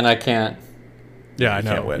 yeah. Then I can't. Yeah, I You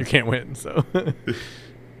know. can't win. You can't win, so.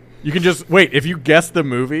 You can just, wait, if you guess the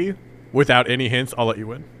movie without any hints, I'll let you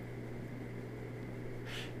win.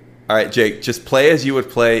 All right, Jake, just play as you would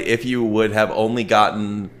play if you would have only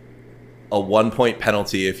gotten a 1-point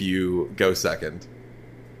penalty if you go second.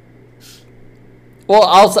 Well,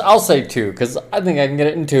 I'll say 2 because I think I can get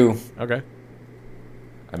it in 2. Okay.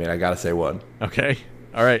 I mean, I gotta say 1. Okay.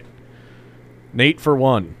 All right. Nate for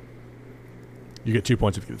 1. You get 2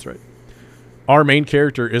 points if you get this right. Our main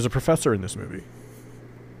character is a professor in this movie.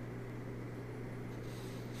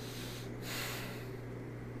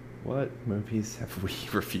 What movies have we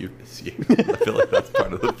reviewed this year? I feel like that's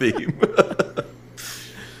part of the theme.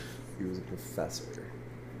 He was a professor.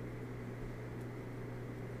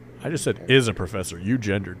 I just said is a professor. You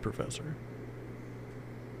gendered professor.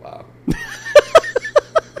 Wow.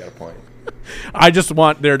 Got a point. I just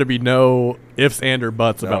want there to be no ifs and or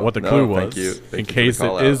buts about what the clue was thank you. Thank in you for case the it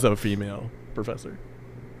call is out. a female professor.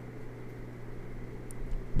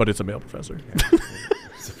 But it's a male professor.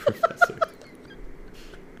 He's a professor.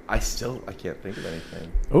 I can't think of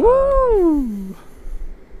anything. Ooh.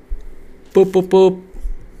 Boop boop boop.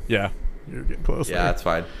 Yeah. You're getting close. Yeah, that's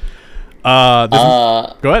fine.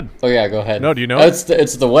 Go ahead. Oh yeah, go ahead. No, do you know Oh, it?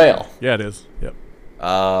 it's the whale. Yeah, it is. Yep.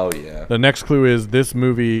 Oh, yeah. The next clue is this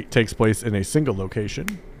movie takes place in a single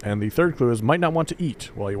location. And the third clue is might not want to eat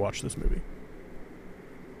while you watch this movie.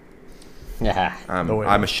 Yeah.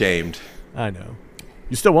 I'm ashamed. I know.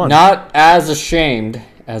 You still won. Not as ashamed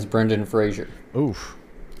as Brendan Fraser Oof.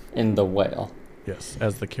 in The Whale. Yes,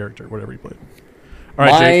 as the character, whatever you played. All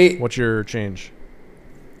right, Jake, what's your change?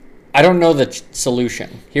 I don't know the solution.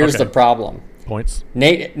 Here's Okay. the problem. Points?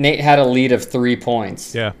 Nate had a lead of 3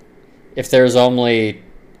 points. Yeah. If there's only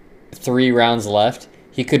 3 rounds left,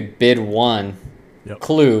 he could bid 1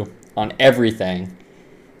 clue on everything,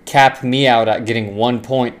 cap me out at getting 1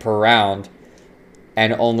 point per round,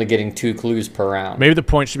 and only getting 2 clues per round. Maybe the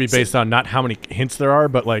point should be based on not how many hints there are,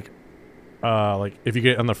 but like if you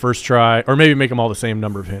get it on the first try, or maybe make them all the same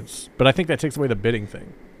number of hints. But I think that takes away the bidding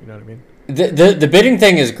thing. You know what I mean? The bidding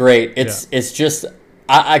thing is great. It's just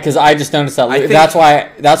because I just noticed that. think- That's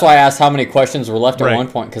why I asked how many questions were left at Right. one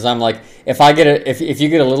point, because I'm like, if you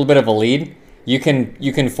get a little bit of a lead, you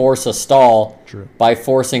can force a stall True. by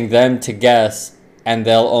forcing them to guess, and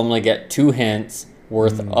they'll only get 2 hints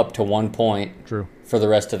worth up to 1 point True. for the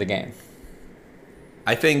rest of the game.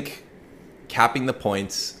 I think capping the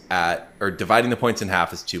points or dividing the points in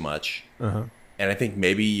half is too much. Uh-huh. And I think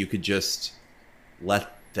maybe you could just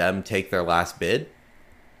let them take their last bid.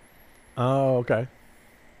 Oh, okay.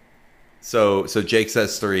 So Jake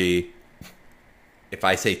says 3. If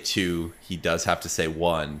I say 2, he does have to say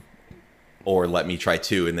 1, or let me try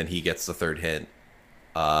 2 and then he gets the third hint.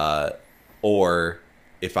 Or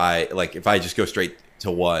if I just go straight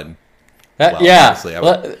to 1. That, Well, yeah, obviously, I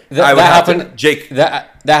would that have to- happened. Jake. That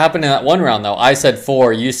happened in that one round though. I said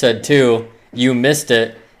 4, you said 2, you missed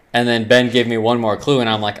it, and then Ben gave me one more clue, and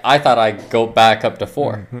I'm like, I thought I'd go back up to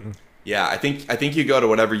 4. Yeah, I think you go to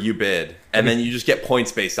whatever you bid, and then you just get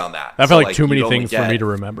points based on that. That So, felt like too you'd many only things for get- me to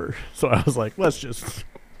remember. So I was like, let's just.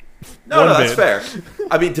 No, one that's bid. fair.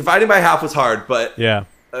 I mean, dividing by half was hard, but Yeah.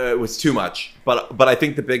 it was too much. But I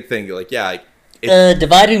think the big thing,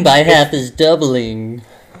 Dividing by half is doubling.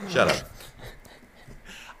 shut up.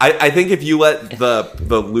 I think if you let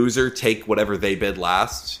the loser take whatever they bid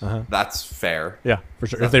last, that's fair. Yeah, for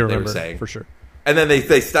sure. That's If they what they were remember, saying. for sure. And then they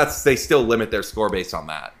still limit their score based on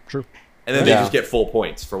that. True. And then they Yeah. just get full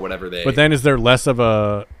points for whatever they. But then is there less of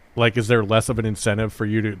an incentive for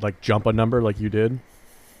you to like jump a number like you did?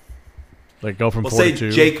 Like go from 4 say to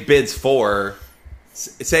 2? Jake bids 4.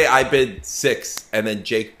 Say I bid 6, and then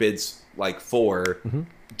Jake bids like 4.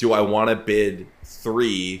 Do I want to bid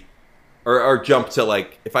 3, or jump to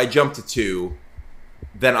like if I jump to 2,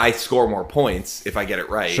 then I score more points if I get it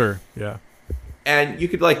right. Sure, yeah. And you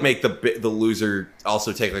could like make the loser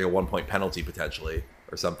also take like a 1-point penalty potentially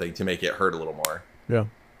or something to make it hurt a little more. Yeah.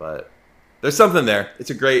 But there's something there. It's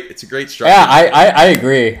a great structure. Yeah, I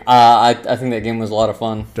agree. I think that game was a lot of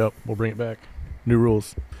fun. Dope. We'll bring it back. New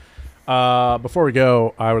rules. Before we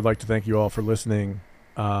go, I would like to thank you all for listening.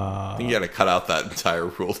 I think you got to cut out that entire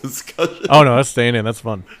rule discussion. Oh, no, that's staying in. That's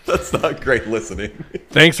fun. That's not great listening.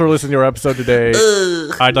 Thanks for listening to our episode today.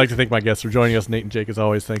 I'd like to thank my guests for joining us. Nate and Jake, as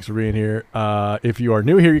always, thanks for being here. If you are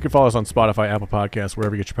new here, you can follow us on Spotify, Apple Podcasts,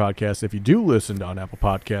 wherever you get your podcasts. If you do listen on Apple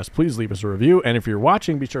Podcasts, please leave us a review. And if you're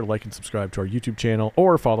watching, be sure to like and subscribe to our YouTube channel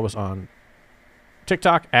or follow us on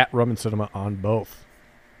TikTok at Rum and Cinema on both.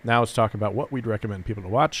 Now let's talk about what we'd recommend people to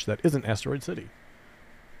watch that isn't Asteroid City.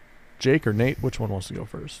 Jake or Nate, which one wants to go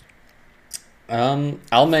first?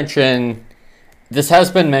 I'll mention. This has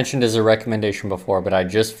been mentioned as a recommendation before, but I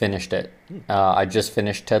just finished it. I just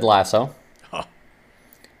finished Ted Lasso,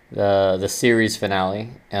 the series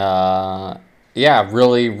finale.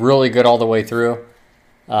 Really, really good all the way through.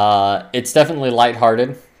 It's definitely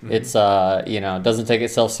lighthearted. Mm-hmm. It's doesn't take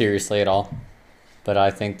itself seriously at all. But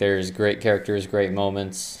I think there's great characters, great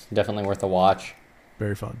moments. Definitely worth a watch.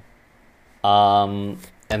 Very fun. And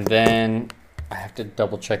then I have to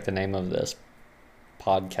double check the name of this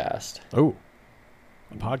podcast. Oh,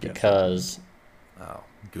 a podcast. Because... Oh,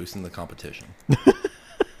 goosing the competition.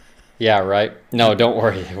 Yeah, right? No, don't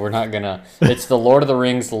worry. We're not going to... It's the Lord of the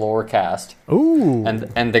Rings lore cast. Ooh.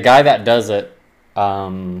 And the guy that does it...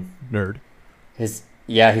 Nerd.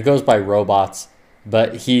 He goes by Robots.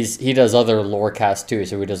 But he does other lore casts too.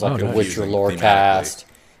 So he does like nice. Witcher lore cast,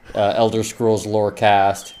 Elder Scrolls lore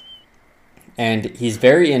cast, and he's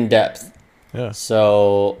very in depth. Yeah.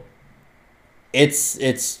 So it's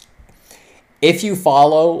if you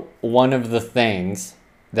follow one of the things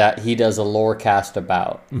that he does a lore cast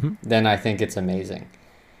about, then I think it's amazing.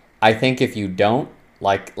 I think if you don't,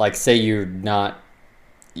 like say you're not,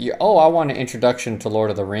 I want an introduction to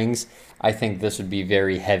Lord of the Rings, I think this would be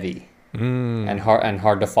very heavy. And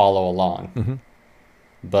hard to follow along.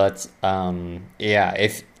 But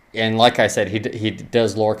like I said, he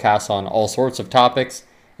does lore casts on all sorts of topics.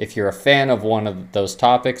 If you're a fan of one of those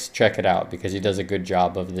topics, check it out because he does a good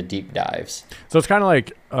job of the deep dives. So it's kind of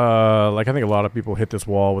like I think a lot of people hit this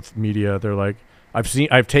wall with media. They're like,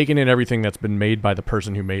 I've taken in everything that's been made by the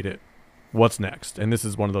person who made it. What's next? And this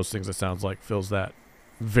is one of those things that sounds like fills that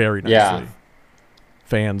very nicely. Yeah.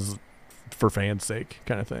 Fans. For fans' sake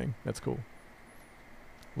kind of thing. That's cool.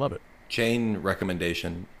 Love it. Chain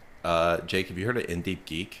recommendation. Jake, have you heard of In Deep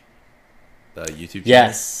Geek? The YouTube channel?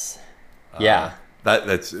 Yes. Yeah.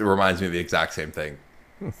 It reminds me of the exact same thing.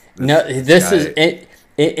 This is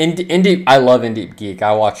In Deep. I love In Deep Geek.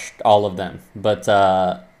 I watched all of them. But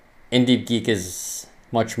In Deep Geek is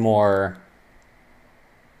much more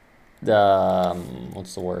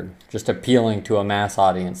what's the word? Just appealing to a mass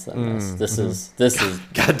audience than this. This is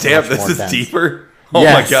God damn, this is dense. deeper. Oh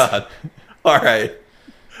Yes. my god. All right.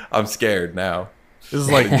 I'm scared now. This is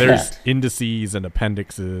like there's indices and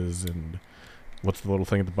appendixes and what's the little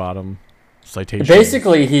thing at the bottom? Citations.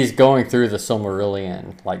 Basically, he's going through the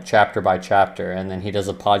Silmarillion, like chapter by chapter, and then he does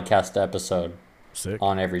a podcast episode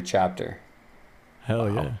on every chapter. Hell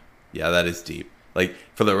yeah. Wow. Yeah, that is deep. Like,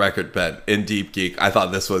 for the record, Ben, In Deep Geek, I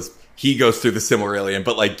thought this was... He goes through the Silmarillion,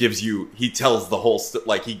 but, like, he tells the whole...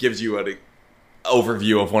 he gives you an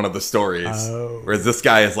overview of one of the stories. Oh. Whereas this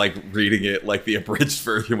guy is, like, reading it, like, the abridged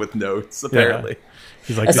version with notes, apparently. Yeah.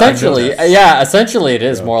 He's like... Essentially it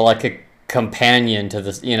is more like a companion to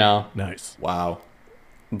this, Nice. Wow.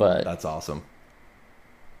 But... That's awesome.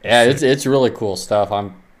 Yeah, it's really cool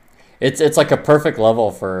stuff. It's like a perfect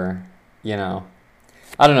level for,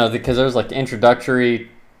 I don't know, because there's like introductory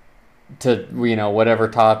to whatever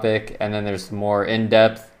topic, and then there's more in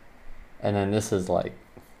depth, and then this is like,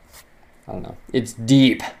 I don't know, it's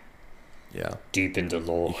deep. Yeah, deep into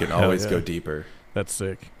lore. You can always go deeper. That's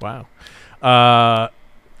sick. Wow.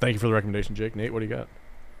 Thank you for the recommendation, Jake. Nate, what do you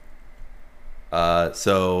got?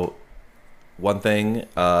 So one thing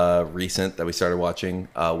recent that we started watching,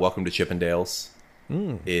 Welcome to Chippendales,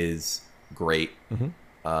 is great.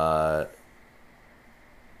 Yeah,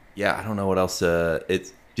 I don't know what else.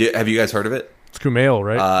 Have you guys heard of it? It's Kumail,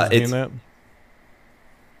 right? Isn't he in that?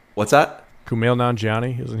 What's that? Kumail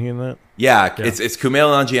Nanjiani, isn't he in that? Yeah. It's Kumail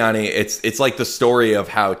Nanjiani. It's like the story of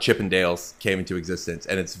how Chippendales came into existence,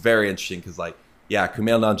 and it's very interesting because, like,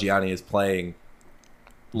 Kumail Nanjiani is playing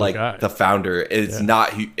like the founder. It's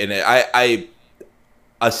not, and I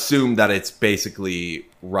assume that it's basically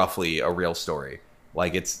roughly a real story.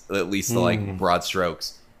 Like, it's at least the like broad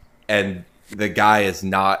strokes, and the guy is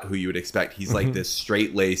not who you would expect. He's like this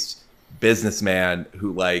straight-laced businessman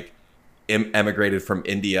who like emigrated from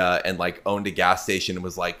India and like owned a gas station and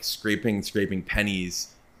was like scraping pennies.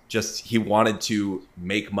 Just, he wanted to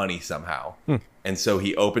make money somehow. And so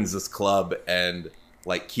he opens this club and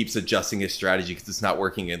like keeps adjusting his strategy because it's not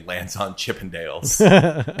working and lands on Chippendales.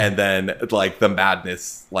 And then like the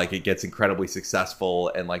madness, like it gets incredibly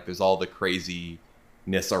successful. And like there's all the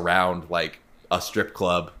craziness around like a strip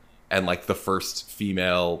club. And like the first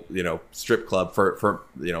female, strip club for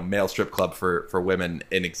male strip club for women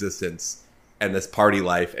in existence, and this party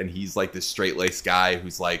life. And he's like this straight laced guy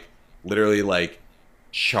who's like literally like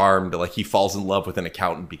charmed, like he falls in love with an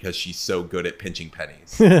accountant because she's so good at pinching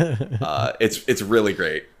pennies. It's really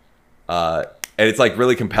great. And it's like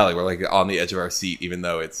really compelling. We're like on the edge of our seat, even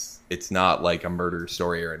though it's not like a murder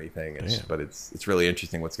story or anything. But it's really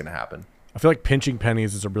interesting what's going to happen. I feel like pinching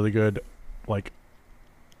pennies is a really good, like,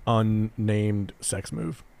 unnamed sex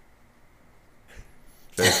move.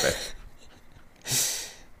 Very fair.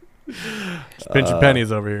 Just pinching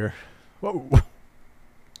pennies over here. Whoa.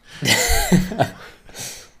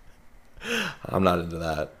 I'm not into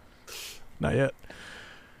that. Not yet.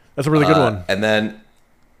 That's a really good one. And then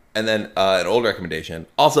an old recommendation,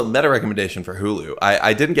 also meta recommendation for Hulu.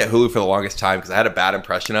 I didn't get Hulu for the longest time because I had a bad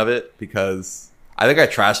impression of it, because I think I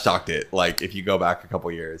trash talked it, like, if you go back a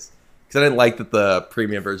couple years, because I didn't like that the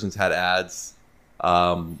premium versions had ads,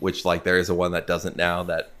 which, like, there is a one that doesn't now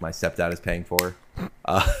that my stepdad is paying for.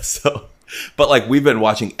 But like, we've been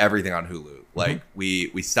watching everything on Hulu. Like,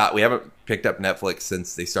 we haven't picked up Netflix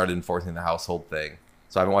since they started enforcing the household thing.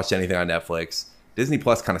 So I haven't watched anything on Netflix. Disney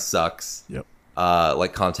Plus kind of sucks. Yep.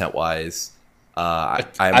 Like, content wise. I'm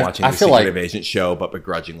watching the Secret Agent show, but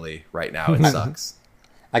begrudgingly right now. It sucks.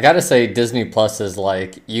 I gotta say, Disney Plus is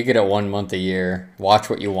like, you get it 1 month a year, watch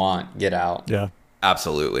what you want, get out. Yeah.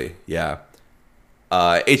 Absolutely. Yeah.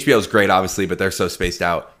 HBO is great, obviously, but they're so spaced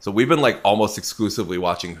out. So we've been like almost exclusively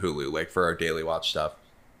watching Hulu, like, for our daily watch stuff.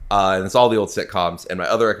 And it's all the old sitcoms. And my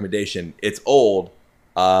other recommendation, it's old,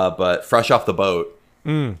 but Fresh Off the Boat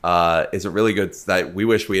is a really good, that we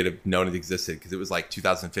wish we had known it existed, because it was like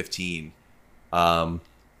 2015.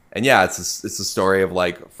 And yeah, it's a story of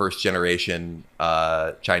like first generation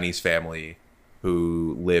Chinese family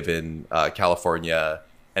who live in California,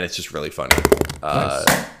 and it's just really funny.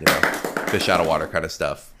 Nice. Fish out of water kind of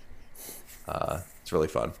stuff. It's really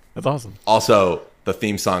fun. That's awesome. Also, the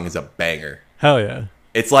theme song is a banger. Hell yeah.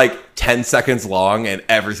 It's like 10 seconds long, and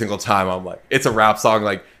every single time I'm like, it's a rap song.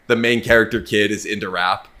 Like, the main character kid is into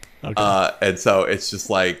rap. Okay. And so it's just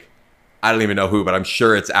like, I don't even know who, but I'm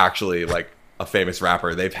sure it's actually like a famous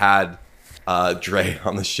rapper. They've had Dre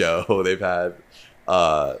on the show. They've had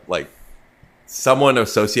like someone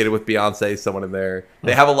associated with Beyonce, someone in there.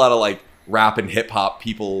 They have a lot of like rap and hip hop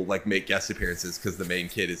people like make guest appearances because the main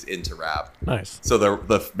kid is into rap. Nice. So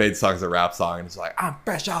the main song is a rap song, and it's like, I'm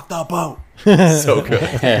fresh off the boat. So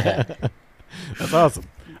good. That's awesome.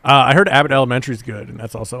 I heard Abbott Elementary is good, and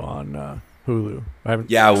that's also on Hulu. I haven't.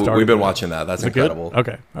 Yeah, we've been watching that. That's incredible. Good?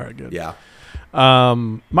 Okay. All right. Good. Yeah.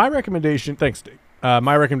 My recommendation. Thanks, Dave.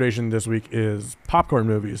 My recommendation this week is popcorn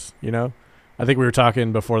movies. You know, I think we were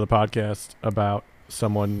talking before the podcast about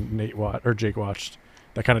someone Jake watched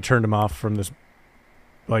that kind of turned him off from this,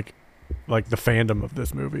 like the fandom of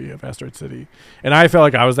this movie of Asteroid City. And I felt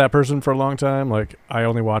like I was that person for a long time. Like, I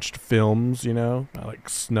only watched films, you know. I like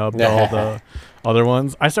snubbed all the other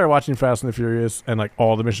ones. I started watching Fast and the Furious and like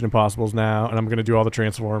all the Mission Impossibles now, and I'm gonna do all the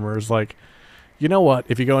Transformers. Like, you know what?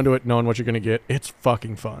 If you go into it knowing what you're gonna get, it's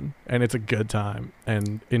fucking fun and it's a good time,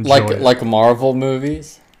 and enjoy it. Like Marvel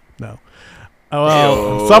movies. No. Oh,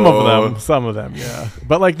 well, some of them, yeah.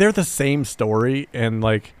 But like, they're the same story, and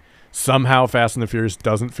like somehow Fast and the Furious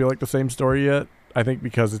doesn't feel like the same story yet. I think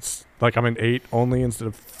because it's like I'm in 8 only instead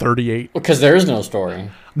of 38. Because there is no story.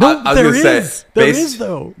 No, there is. There is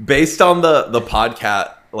though. Based on the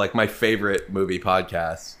podcast, like my favorite movie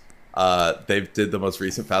podcast, they did the most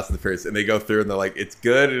recent Fast and the Furious, and they go through and they're like, it's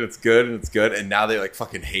good and it's good and it's good, and now they like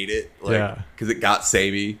fucking hate it, like, because it got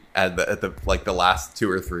samey at the like the last 2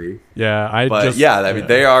 or 3. Yeah, I mean,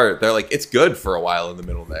 they're like, it's good for a while in the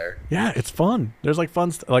middle there. Yeah, it's fun. There's like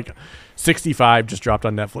fun stuff. Like 65 just dropped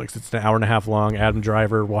on Netflix. It's an hour and a half long. Adam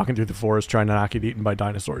Driver walking through the forest trying to not get eaten by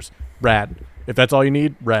dinosaurs. Rad. If that's all you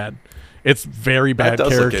need, rad. It's very bad that does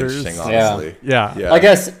characters. Look interesting, honestly. Yeah. I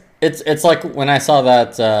guess it's like when I saw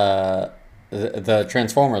that the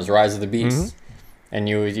Transformers: Rise of the Beasts, and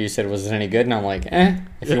you said, was it any good? And I'm like,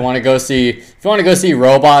 if you want to go see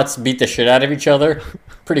robots beat the shit out of each other,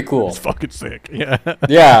 pretty cool. It's fucking sick. Yeah.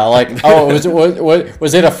 Yeah, like,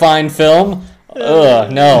 was it a fine film?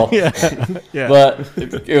 No. Yeah. But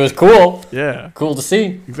it was cool. Yeah. Cool to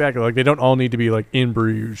see. Exactly. Like, they don't all need to be like in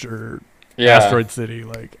Bruges or Asteroid City.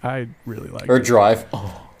 Like, I really like or it. Drive.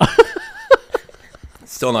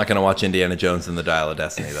 Still not going to watch Indiana Jones and the Dial of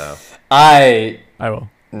Destiny, though. I will.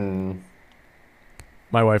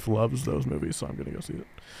 My wife loves those movies, so I'm going to go see it.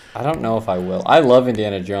 I don't know if I will. I love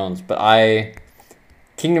Indiana Jones, but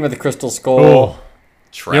Kingdom of the Crystal Skull. Oh,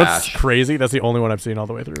 trash. You know what's crazy? That's the only one I've seen all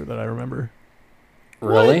the way through that I remember.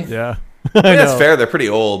 Really? Yeah. That's fair. They're pretty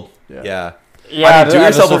old. Yeah. Yeah. Do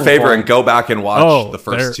yourself a favor and go back and watch the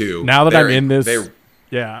first 2. Now that I'm in this, I'm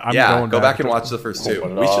going go back and watch the first 2.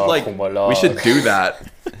 We should do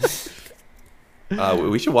that.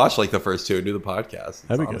 We should watch like the first two and do the podcast.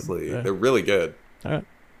 That'd be good. Honestly, Yeah. they're really good. All right,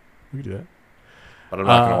 we can do that. But I'm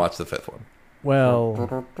not going to watch the fifth one. Well,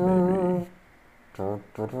 maybe.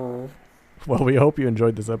 Well, we hope you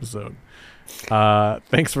enjoyed this episode.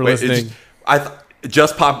 Thanks for listening.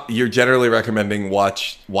 Just pop. You're generally recommending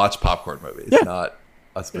watch popcorn movies, not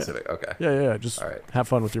a specific. Yeah. Okay. Yeah. Just all right. Have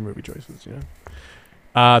fun with your movie choices.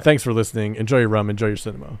 Thanks for listening. Enjoy your rum. Enjoy your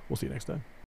cinema. We'll see you next time.